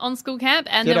 Making them on school camp,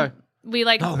 and Ditto. then we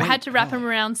had to wrap them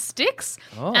around sticks,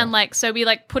 and so we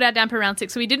put our damper around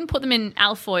sticks. So we didn't put them in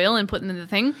alfoil and put them in the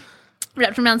thing.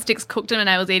 Wrapped them around sticks, cooked them, and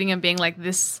I was eating them, being like,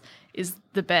 "This is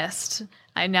the best.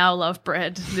 I now love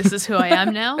bread. This is who I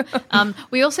am now."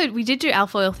 We did do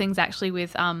alfoil things actually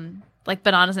with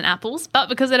bananas and apples, but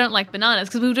because I don't like bananas,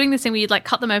 because we were doing this thing where you'd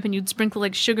cut them open, you'd sprinkle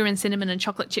sugar and cinnamon and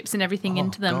chocolate chips and everything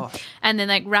into them, and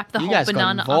then wrap the You whole guys got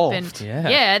banana up involved.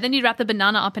 in then you'd wrap the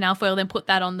banana up in alfoil, then put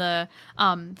that on the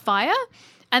fire.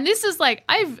 And this is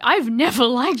I've never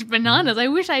liked bananas. I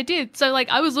wish I did. So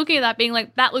I was looking at that being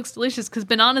like, that looks delicious, because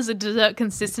bananas are dessert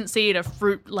consistency at a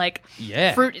fruit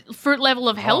fruit level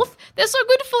of health. They're so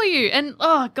good for you. And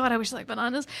oh god, I wish I liked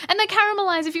bananas. And they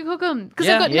caramelize if you cook them, because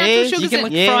they've got natural sugars. You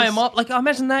can in. fry them up.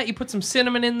 Imagine that. You put some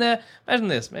cinnamon in there. Imagine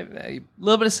this. Maybe a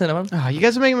little bit of cinnamon. Oh, you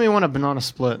guys are making me want a banana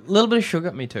split. A little bit of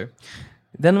sugar. Me too.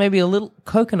 Then maybe a little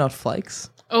coconut flakes.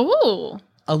 Oh,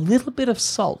 A little bit of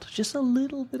salt. Just a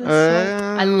little bit of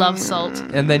salt. I love salt.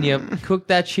 And then you cook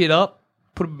that shit up.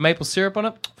 Put maple syrup on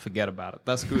it. Forget about it.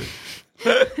 That's good.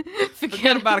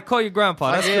 Forget about it. Call your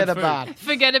grandpa. That's Forget good food. about it.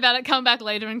 Forget about it. Come back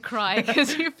later and cry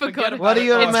because you forgot. What do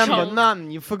you It's remember? cold.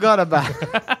 Nothing. You forgot about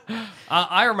it.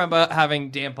 I remember having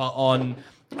damper on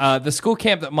the school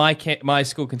camp that my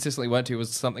school consistently went to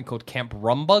was something called Camp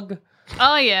Rumbug.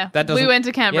 Oh yeah, we went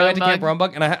to Camp Rumbug. Rumbug. We went to Camp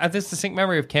Rumbug, and I have this distinct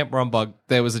memory of Camp Rumbug.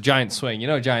 There was a giant swing. You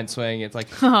know, a giant swing. It's like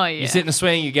Oh yeah. you sit in a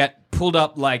swing, you get pulled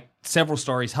up several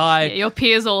stories high. Yeah, your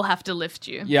peers all have to lift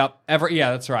you. Yep.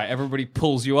 That's right. Everybody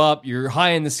pulls you up. You're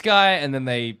high in the sky, and then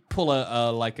they pull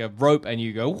a rope, and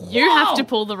you go. You have "Wow!" to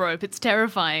pull the rope. It's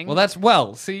terrifying.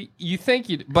 Well, see, you think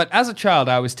you, but as a child,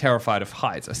 I was terrified of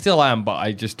heights. I still am, but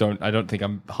I just don't. I don't think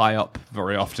I'm high up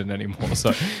very often anymore,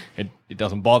 so it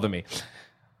doesn't bother me.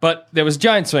 But there was a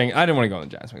giant swing. I didn't want to go on the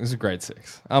giant swing. This is grade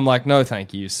 6. I'm like, no,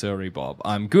 thank you, sorry, Bob.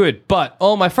 I'm good. But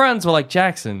all my friends were like,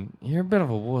 Jackson, you're a bit of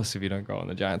a wuss if you don't go on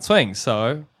the giant swing.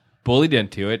 So bullied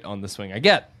into it on the swing I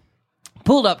get.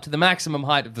 Pulled up to the maximum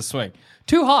height of the swing.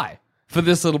 Too high for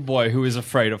this little boy who is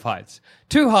afraid of heights.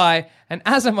 Too high. And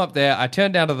as I'm up there, I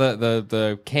turn down to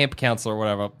the camp counselor or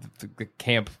whatever, the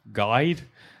camp guide.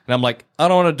 And I'm like, I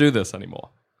don't want to do this anymore.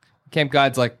 Camp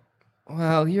guide's like,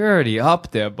 well, you're already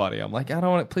up there, buddy. I'm like, I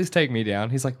don't want it. Please take me down.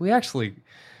 He's like,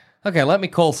 okay, let me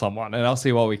call someone and I'll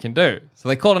see what we can do. So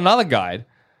they called another guide.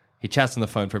 He chats on the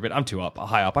phone for a bit. I'm too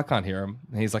high up. I can't hear him.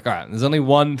 And he's like, all right, there's only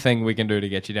one thing we can do to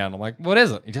get you down. I'm like, what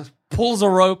is it? He just pulls a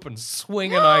rope and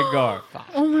swing and I go.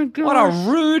 oh my god! What a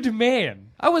rude man.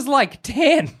 I was like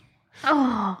 10.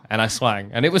 Oh. And I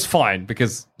swang. And it was fine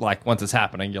because once it's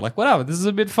happening, you're like, whatever, this is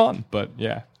a bit fun. But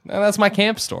yeah, that's my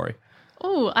camp story.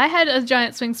 Oh, I had a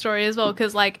giant swing story as well,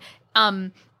 because when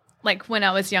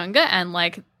I was younger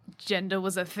and gender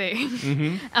was a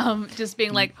thing, just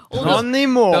being all those, On the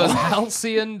more. Those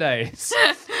halcyon days.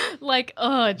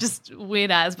 just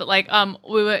weird as, but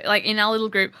we were in our little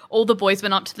group, all the boys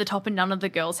went up to the top and none of the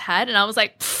girls had, and I was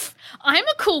like, I'm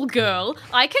a cool girl.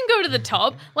 I can go to the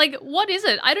top. What is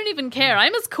it? I don't even care.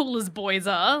 I'm as cool as boys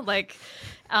are.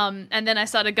 And then I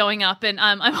started going up, and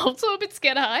I'm also a bit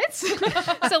scared of heights.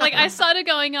 So I started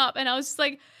going up, and I was just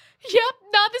like, yep,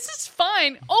 nah, this is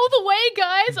fine. All the way,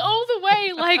 guys, all the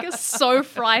way. So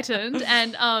frightened.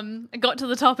 And I got to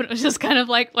the top, and it was just kind of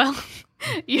well,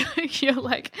 you're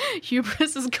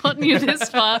hubris has gotten you this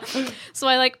far. So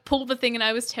I pulled the thing, and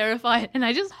I was terrified, and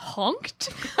I just honked.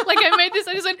 I made this,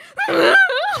 I just went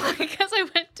as I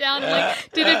went down and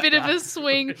did a bit of a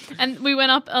swing, and we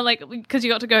went up because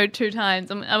you got to go 2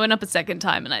 times. I went up a second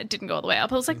time, and I didn't go all the way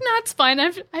up. I was like, nah, it's fine. I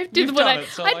did what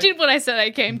I said I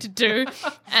came to do.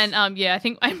 And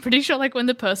I'm pretty sure when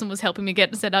the person was helping me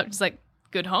get set up, just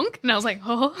good honk. And I was like,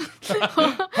 oh,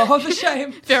 The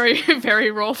shame. very,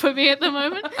 very raw for me at the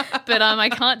moment. But I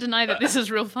can't deny that this is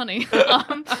real funny.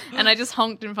 And I just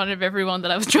honked in front of everyone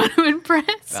that I was trying to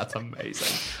impress. That's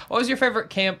amazing. What was your favorite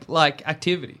camp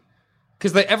activity?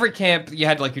 Because every camp you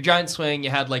had your giant swing, you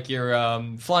had your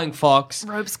flying fox,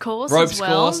 Ropes course, ropes as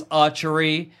well. course,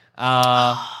 archery,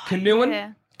 canoeing.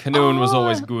 Yeah. Canoeing was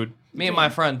always good. Me and my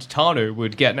friend Tanu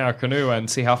would get in our canoe and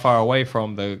see how far away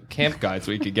from the camp guides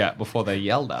we could get before they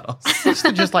yelled at us. Used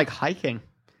to just like hiking.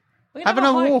 We Having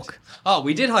never a hiked. walk. Oh,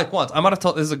 we did hike once. I might have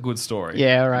told this is a good story.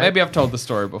 Yeah, right. Maybe I've told the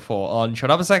story before on Shut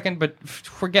Up a Second, but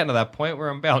we're getting to that point where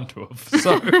I'm bound to have.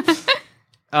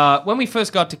 So, when we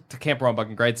first got to Camp Rombug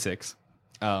in grade 6,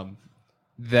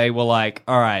 they were like,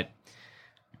 all right,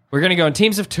 we're going to go in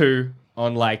teams of 2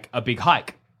 on like a big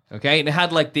hike. Okay, and it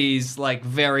had like these like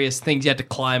various things you had to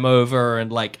climb over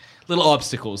and like little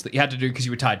obstacles that you had to do because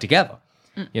you were tied together.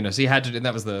 You know, so you had to, and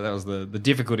that was the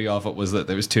difficulty of it was that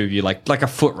there was 2 of you, like a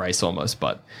foot race almost,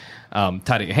 but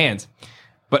tied at your hands.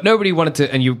 But nobody wanted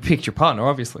to, and you picked your partner,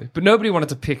 obviously, but nobody wanted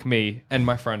to pick me and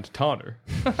my friend Tanu.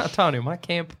 Tanu, my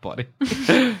camp buddy.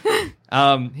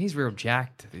 He's real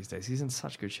jacked these days. He's in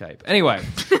such good shape. Anyway.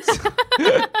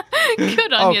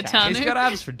 Good on you, Tanu. He's got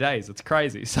abs for days. It's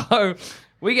crazy. So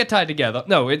we get tied together.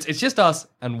 No, it's just us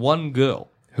and one girl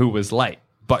who was late,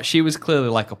 but she was clearly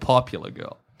like a popular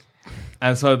girl.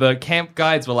 And so the camp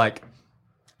guides were like,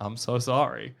 I'm so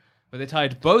sorry. But they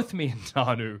tied both me and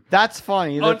Tanu. That's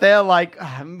funny that they're like,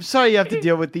 I'm sorry you have to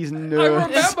deal with these nerds. I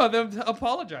remember them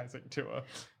apologizing to her.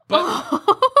 But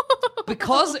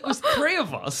because it was 3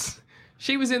 of us,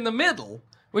 she was in the middle,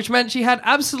 which meant she had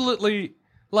absolutely,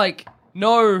 like,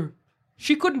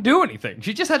 she couldn't do anything.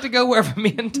 She just had to go wherever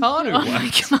me and Tanu went. Oh my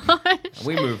gosh. And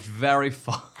we moved very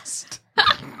fast.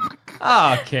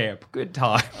 Camp. Good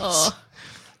times. Oh.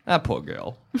 That poor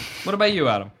girl. What about you,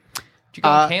 Adam? Did you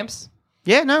go to camps?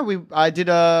 Yeah, no, I did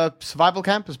a survival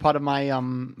camp as part of my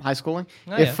high schooling.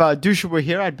 If Dusha were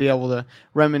here, I'd be able to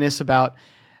reminisce about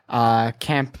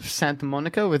Camp Santa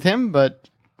Monica with him, but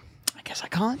I guess I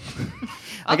can't.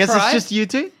 I guess try. it's just you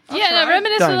two. Yeah, no,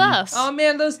 reminisce Done. with us. Oh,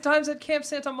 man, those times at Camp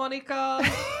Santa Monica.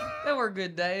 They were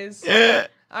good days. I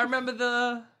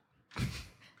remember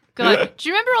God, do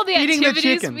you remember all the Feeding the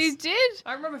activities chickens. we did?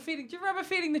 I remember feeding. Do you remember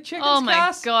feeding the chickens? Oh my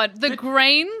Cass? God, the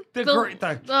grain. The grain.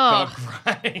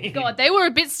 God, they were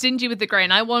a bit stingy with the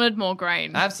grain. I wanted more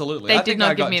grain. Absolutely. They I did think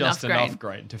not I give got me just enough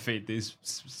grain. enough to feed these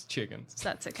chickens.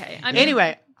 That's okay. I mean,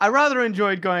 Anyway, I rather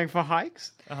enjoyed going for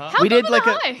hikes. how we good did were like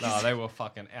the a- hikes? No, they were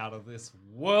fucking out of this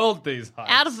world, these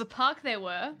hikes. Out of the park they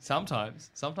were.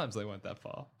 Sometimes they went that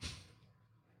far.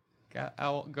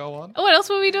 Go on. Oh, what else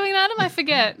were we doing, Adam? I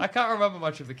forget. I can't remember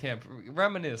much of the camp.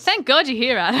 Reminisce. Thank God you're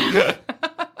here, Adam.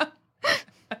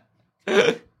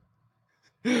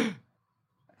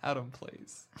 Adam,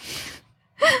 please.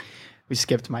 We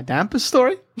skipped my damper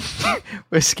story.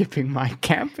 We're skipping my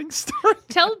camping story.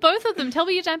 Tell both of them. Tell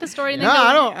me your damper story. And No, then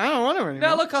I don't want to anymore.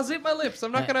 Now look, I'll zip my lips.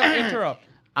 I'm not going to interrupt.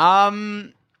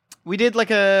 We did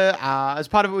like as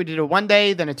part of it, we did a 1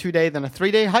 day, then a 2 day, then a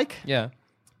 3 day hike. Yeah.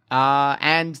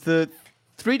 And the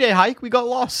 3 day hike, we got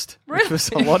lost, which was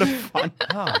a lot of fun.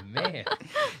 Oh man.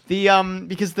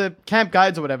 Because the camp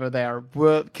guides or whatever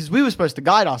because we were supposed to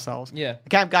guide ourselves. Yeah. The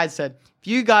camp guide said, if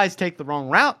you guys take the wrong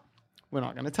route, we're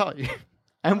not going to tell you.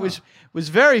 And was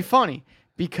very funny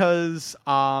because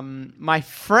my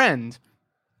friend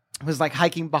was like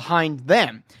hiking behind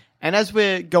them. And as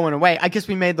we're going away, I guess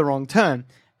we made the wrong turn.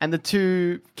 And the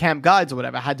 2 camp guides or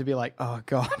whatever had to be like, oh,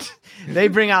 God. They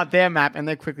bring out their map and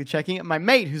they're quickly checking it. My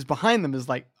mate who's behind them is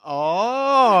like,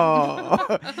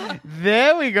 oh,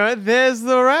 there we go. There's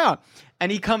the route.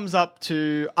 And he comes up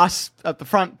to us at the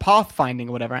front pathfinding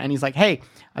or whatever. And he's like, hey,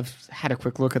 I've had a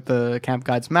quick look at the camp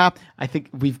guide's map. I think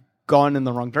we've gone in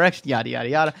the wrong direction, yada, yada,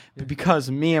 yada. But because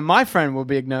me and my friend were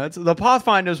big nerds, the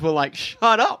pathfinders were like,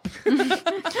 shut up.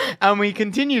 And we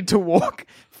continued to walk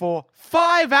for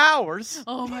 5 hours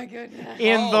Oh my goodness.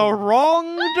 in the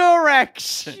wrong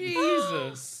direction.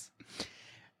 Jesus.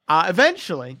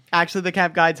 Eventually, actually, the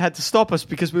camp guides had to stop us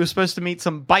because we were supposed to meet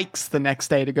some bikes the next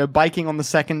day to go biking on the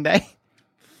second day.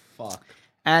 Fuck.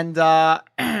 And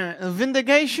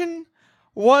vindication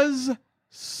was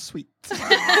sweet.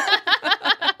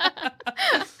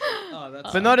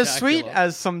 But not as sweet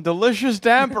as some delicious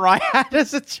damper I had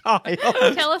as a child.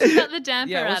 Tell us about the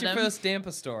damper, Yeah, what's Adam. your first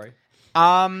damper story?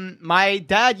 My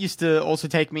dad used to also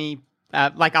take me,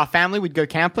 like our family would go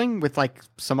camping with like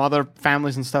some other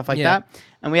families and stuff like that.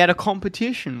 And we had a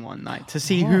competition one night to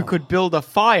see who could build a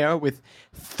fire with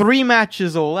 3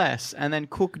 matches or less and then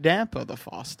cook damper the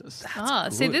fastest.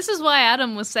 See, this is why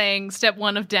Adam was saying step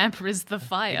 1 of damper is the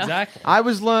fire. Exactly. I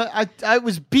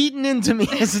was beaten into me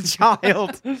as a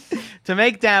child to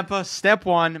make damper. Step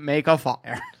 1, make a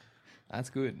fire. That's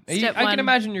good. Step I one. can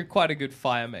imagine you're quite a good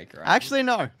fire maker. Actually,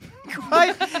 no.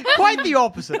 Quite the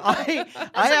opposite. I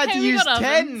had okay, to we use got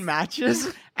 10 ovens.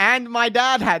 matches, and my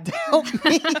dad had to help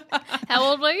me. How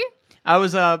old were you? I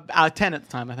was 10 at the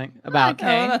time, I think. About.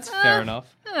 Okay. Oh, that's fair enough.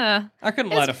 I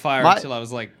couldn't light a fire My- until I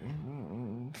was like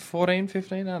 14,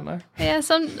 15, I don't know. Yeah,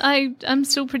 I'm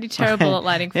still pretty terrible at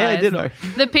lighting Yeah, fires. I did know.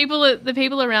 The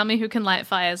people around me who can light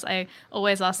fires, I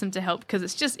always ask them to help because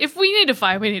it's just if we need a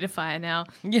fire, we need a fire now.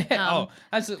 Yeah,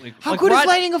 absolutely. How Like, good right- is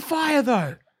lighting a fire,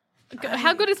 though?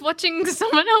 How good is watching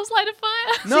someone else light a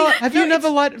fire? No, have you never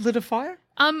lit a fire?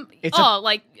 It's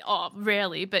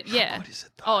rarely, but yeah. What is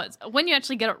it, though? Oh, it's when you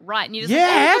actually get it right and you just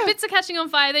Yeah. the bits are catching on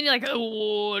fire, then you're like,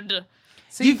 oh.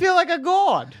 You feel like a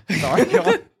god. Sorry, go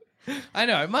on. I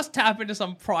know, it must tap into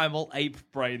some primal ape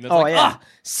brain that's Oh, like, yeah.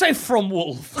 safe from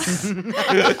wolves.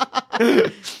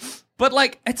 But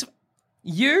like, it's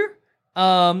you,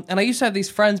 and I used to have these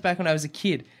friends back when I was a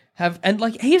kid, and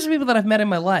like heaps of people that I've met in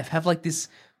my life have like this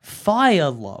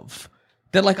fire love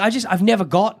that like I've never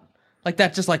got. Like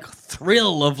that just like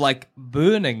thrill of like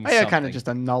burning Oh, yeah, something. kind of just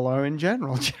a nullo in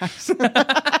general, Jackson.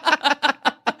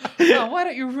 Oh, why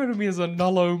don't you refer to me as a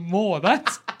nullo more?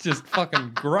 That's just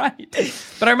fucking great.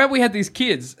 But I remember we had these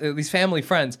kids, these family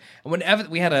friends, and whenever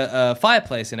we had a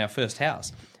fireplace in our first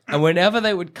house, and whenever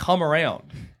they would come around,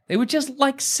 they would just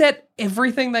like set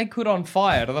everything they could on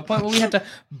fire to the point where we had to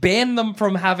ban them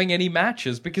from having any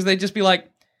matches because they'd just be like,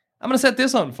 I'm going to set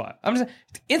this on fire.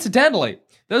 Incidentally,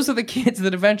 those are the kids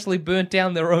that eventually burnt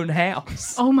down their own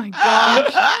house. Oh my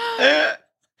gosh.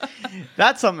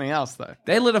 That's something else, though.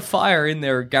 They lit a fire in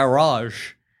their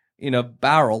garage in a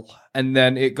barrel, and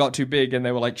then it got too big, and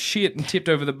they were like, shit, and tipped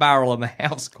over the barrel, and the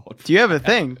house got... Do you ever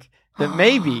think that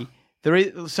maybe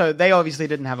so they obviously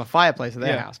didn't have a fireplace at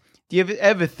their Yeah. house? Do you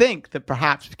ever think that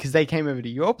perhaps because they came over to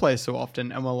your place so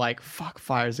often and were like, "Fuck,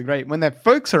 fires are great," when their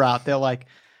folks are out, they're like,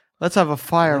 "Let's have a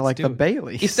fire like do the it."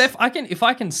 Baileys." If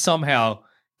I can somehow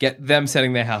get them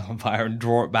setting their house on fire and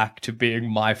draw it back to being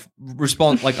my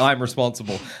response, like I'm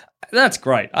responsible, that's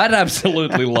great. I'd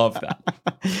absolutely love that.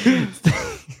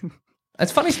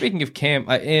 It's funny, speaking of camp,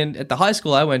 and at the high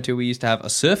school I went to, we used to have a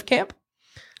surf camp,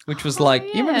 which was you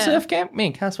remember yeah. surf camp? Me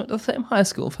and Cass went to the same high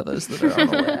school, for those that are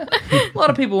unaware. A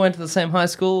lot of people went to the same high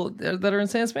school that are in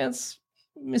Sanspans,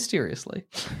 mysteriously.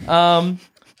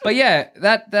 But yeah,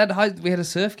 we had a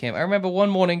surf camp. I remember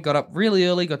one morning, got up really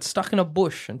early, got stuck in a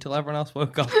bush until everyone else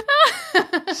woke up.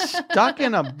 Stuck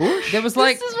in a bush. There was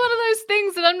like This is one of those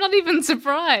things that I'm not even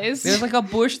surprised. there was like a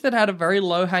bush that had a very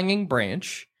low hanging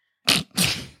branch.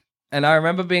 And I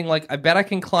remember being like, I bet I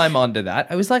can climb onto that.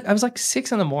 I was like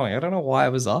 6 a.m. I don't know why I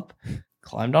was up.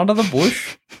 Climbed onto the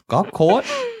bush, got caught.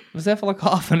 Was there for like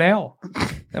half an hour.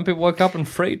 Then people woke up and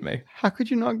freed me. How could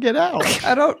you not get out?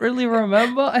 I don't really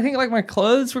remember. I think like my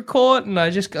clothes were caught, and I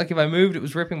just like if I moved, it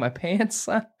was ripping my pants.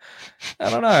 I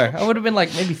don't know. I would have been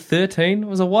like maybe 13. It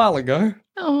was a while ago.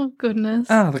 Oh goodness.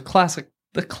 Ah, the classic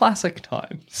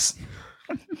times.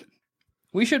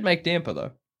 We should make damper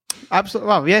though. Absolutely.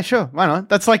 Well, yeah, sure. Why not?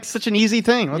 That's like such an easy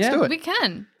thing. Let's Yeah. do it. We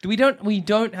can. We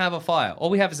don't have a fire. All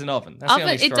we have is an oven. That's the Oven,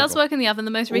 only it does struggle. work in the oven.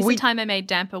 The most recent time I made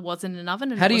damper was in an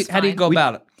oven. And How it do you was how do you fine. go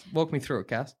about it? Walk me through it,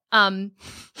 Cass. I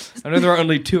know there are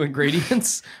only 2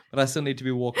 ingredients, but I still need to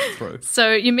be walked through.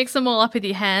 So you mix them all up with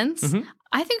your hands. Mm-hmm.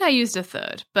 I think I used a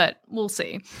third, but we'll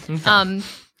see.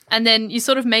 And then you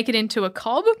sort of make it into a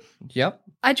cob. Yep.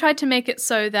 I tried to make it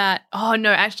so that, oh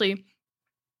no, actually,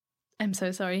 I'm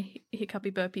so sorry, hiccupy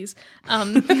burpees.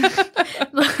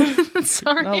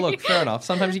 Sorry. No, look, fair enough.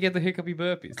 Sometimes you get the hiccupy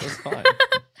burpees. That's fine.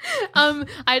 I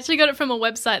actually got it from a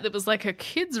website that was like a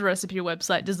kids recipe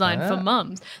website designed for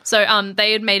mums. So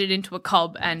they had made it into a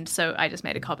cob, and so I just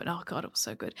made a cob, and oh god, it was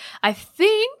so good. I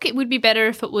think it would be better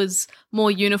if it was more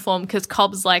uniform because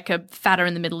cob's like a fatter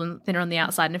in the middle and thinner on the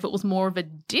outside, and if it was more of a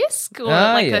disc or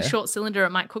yeah. a short cylinder,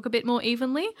 it might cook a bit more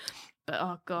evenly. But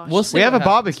oh gosh, We'll see. We have what a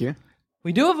happens. barbecue.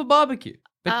 We do have a barbecue.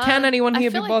 But can anyone I here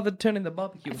feel be like- bothered turning the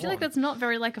barbecue I feel like on? that's not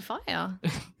very like a fire.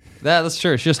 That's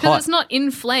true. It's just Because hot. it's not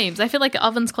in flames. I feel like the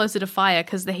oven's closer to fire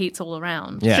because the heat's all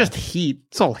around. Yeah. It's just heat.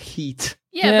 It's all heat.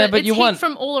 Yeah, but it's you heat want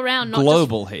from all around, not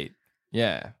global heat.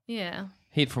 Yeah. Just, yeah,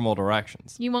 Heat from all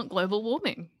directions. you want global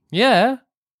warming. Yeah.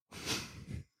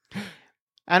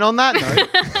 And on that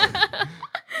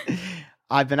note,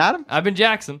 I've been Adam, I've been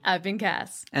Jackson. I've been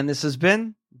Cass. and this has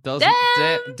been Damper.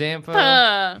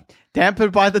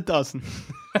 Dampered by the Dozen.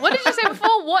 What did you say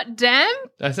before? What, damn?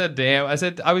 I said damn.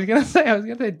 I was gonna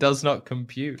say does not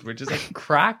compute, which is a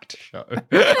cracked show.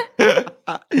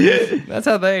 That's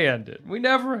how they ended. We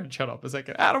never had shut up a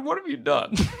second. Adam, what have you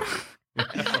done?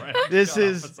 This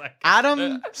is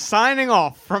Adam signing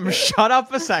off from Shut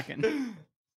Up a Second.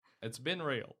 It's been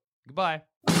real. Goodbye.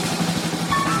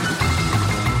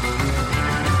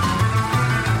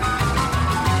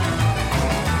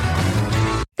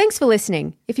 Thanks for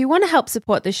listening. If you want to help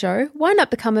support the show, why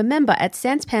not become a member at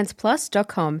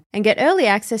sanspantsplus.com and get early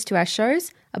access to our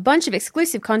shows, a bunch of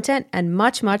exclusive content, and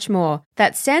much, much more.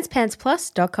 That's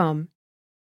sanspantsplus.com.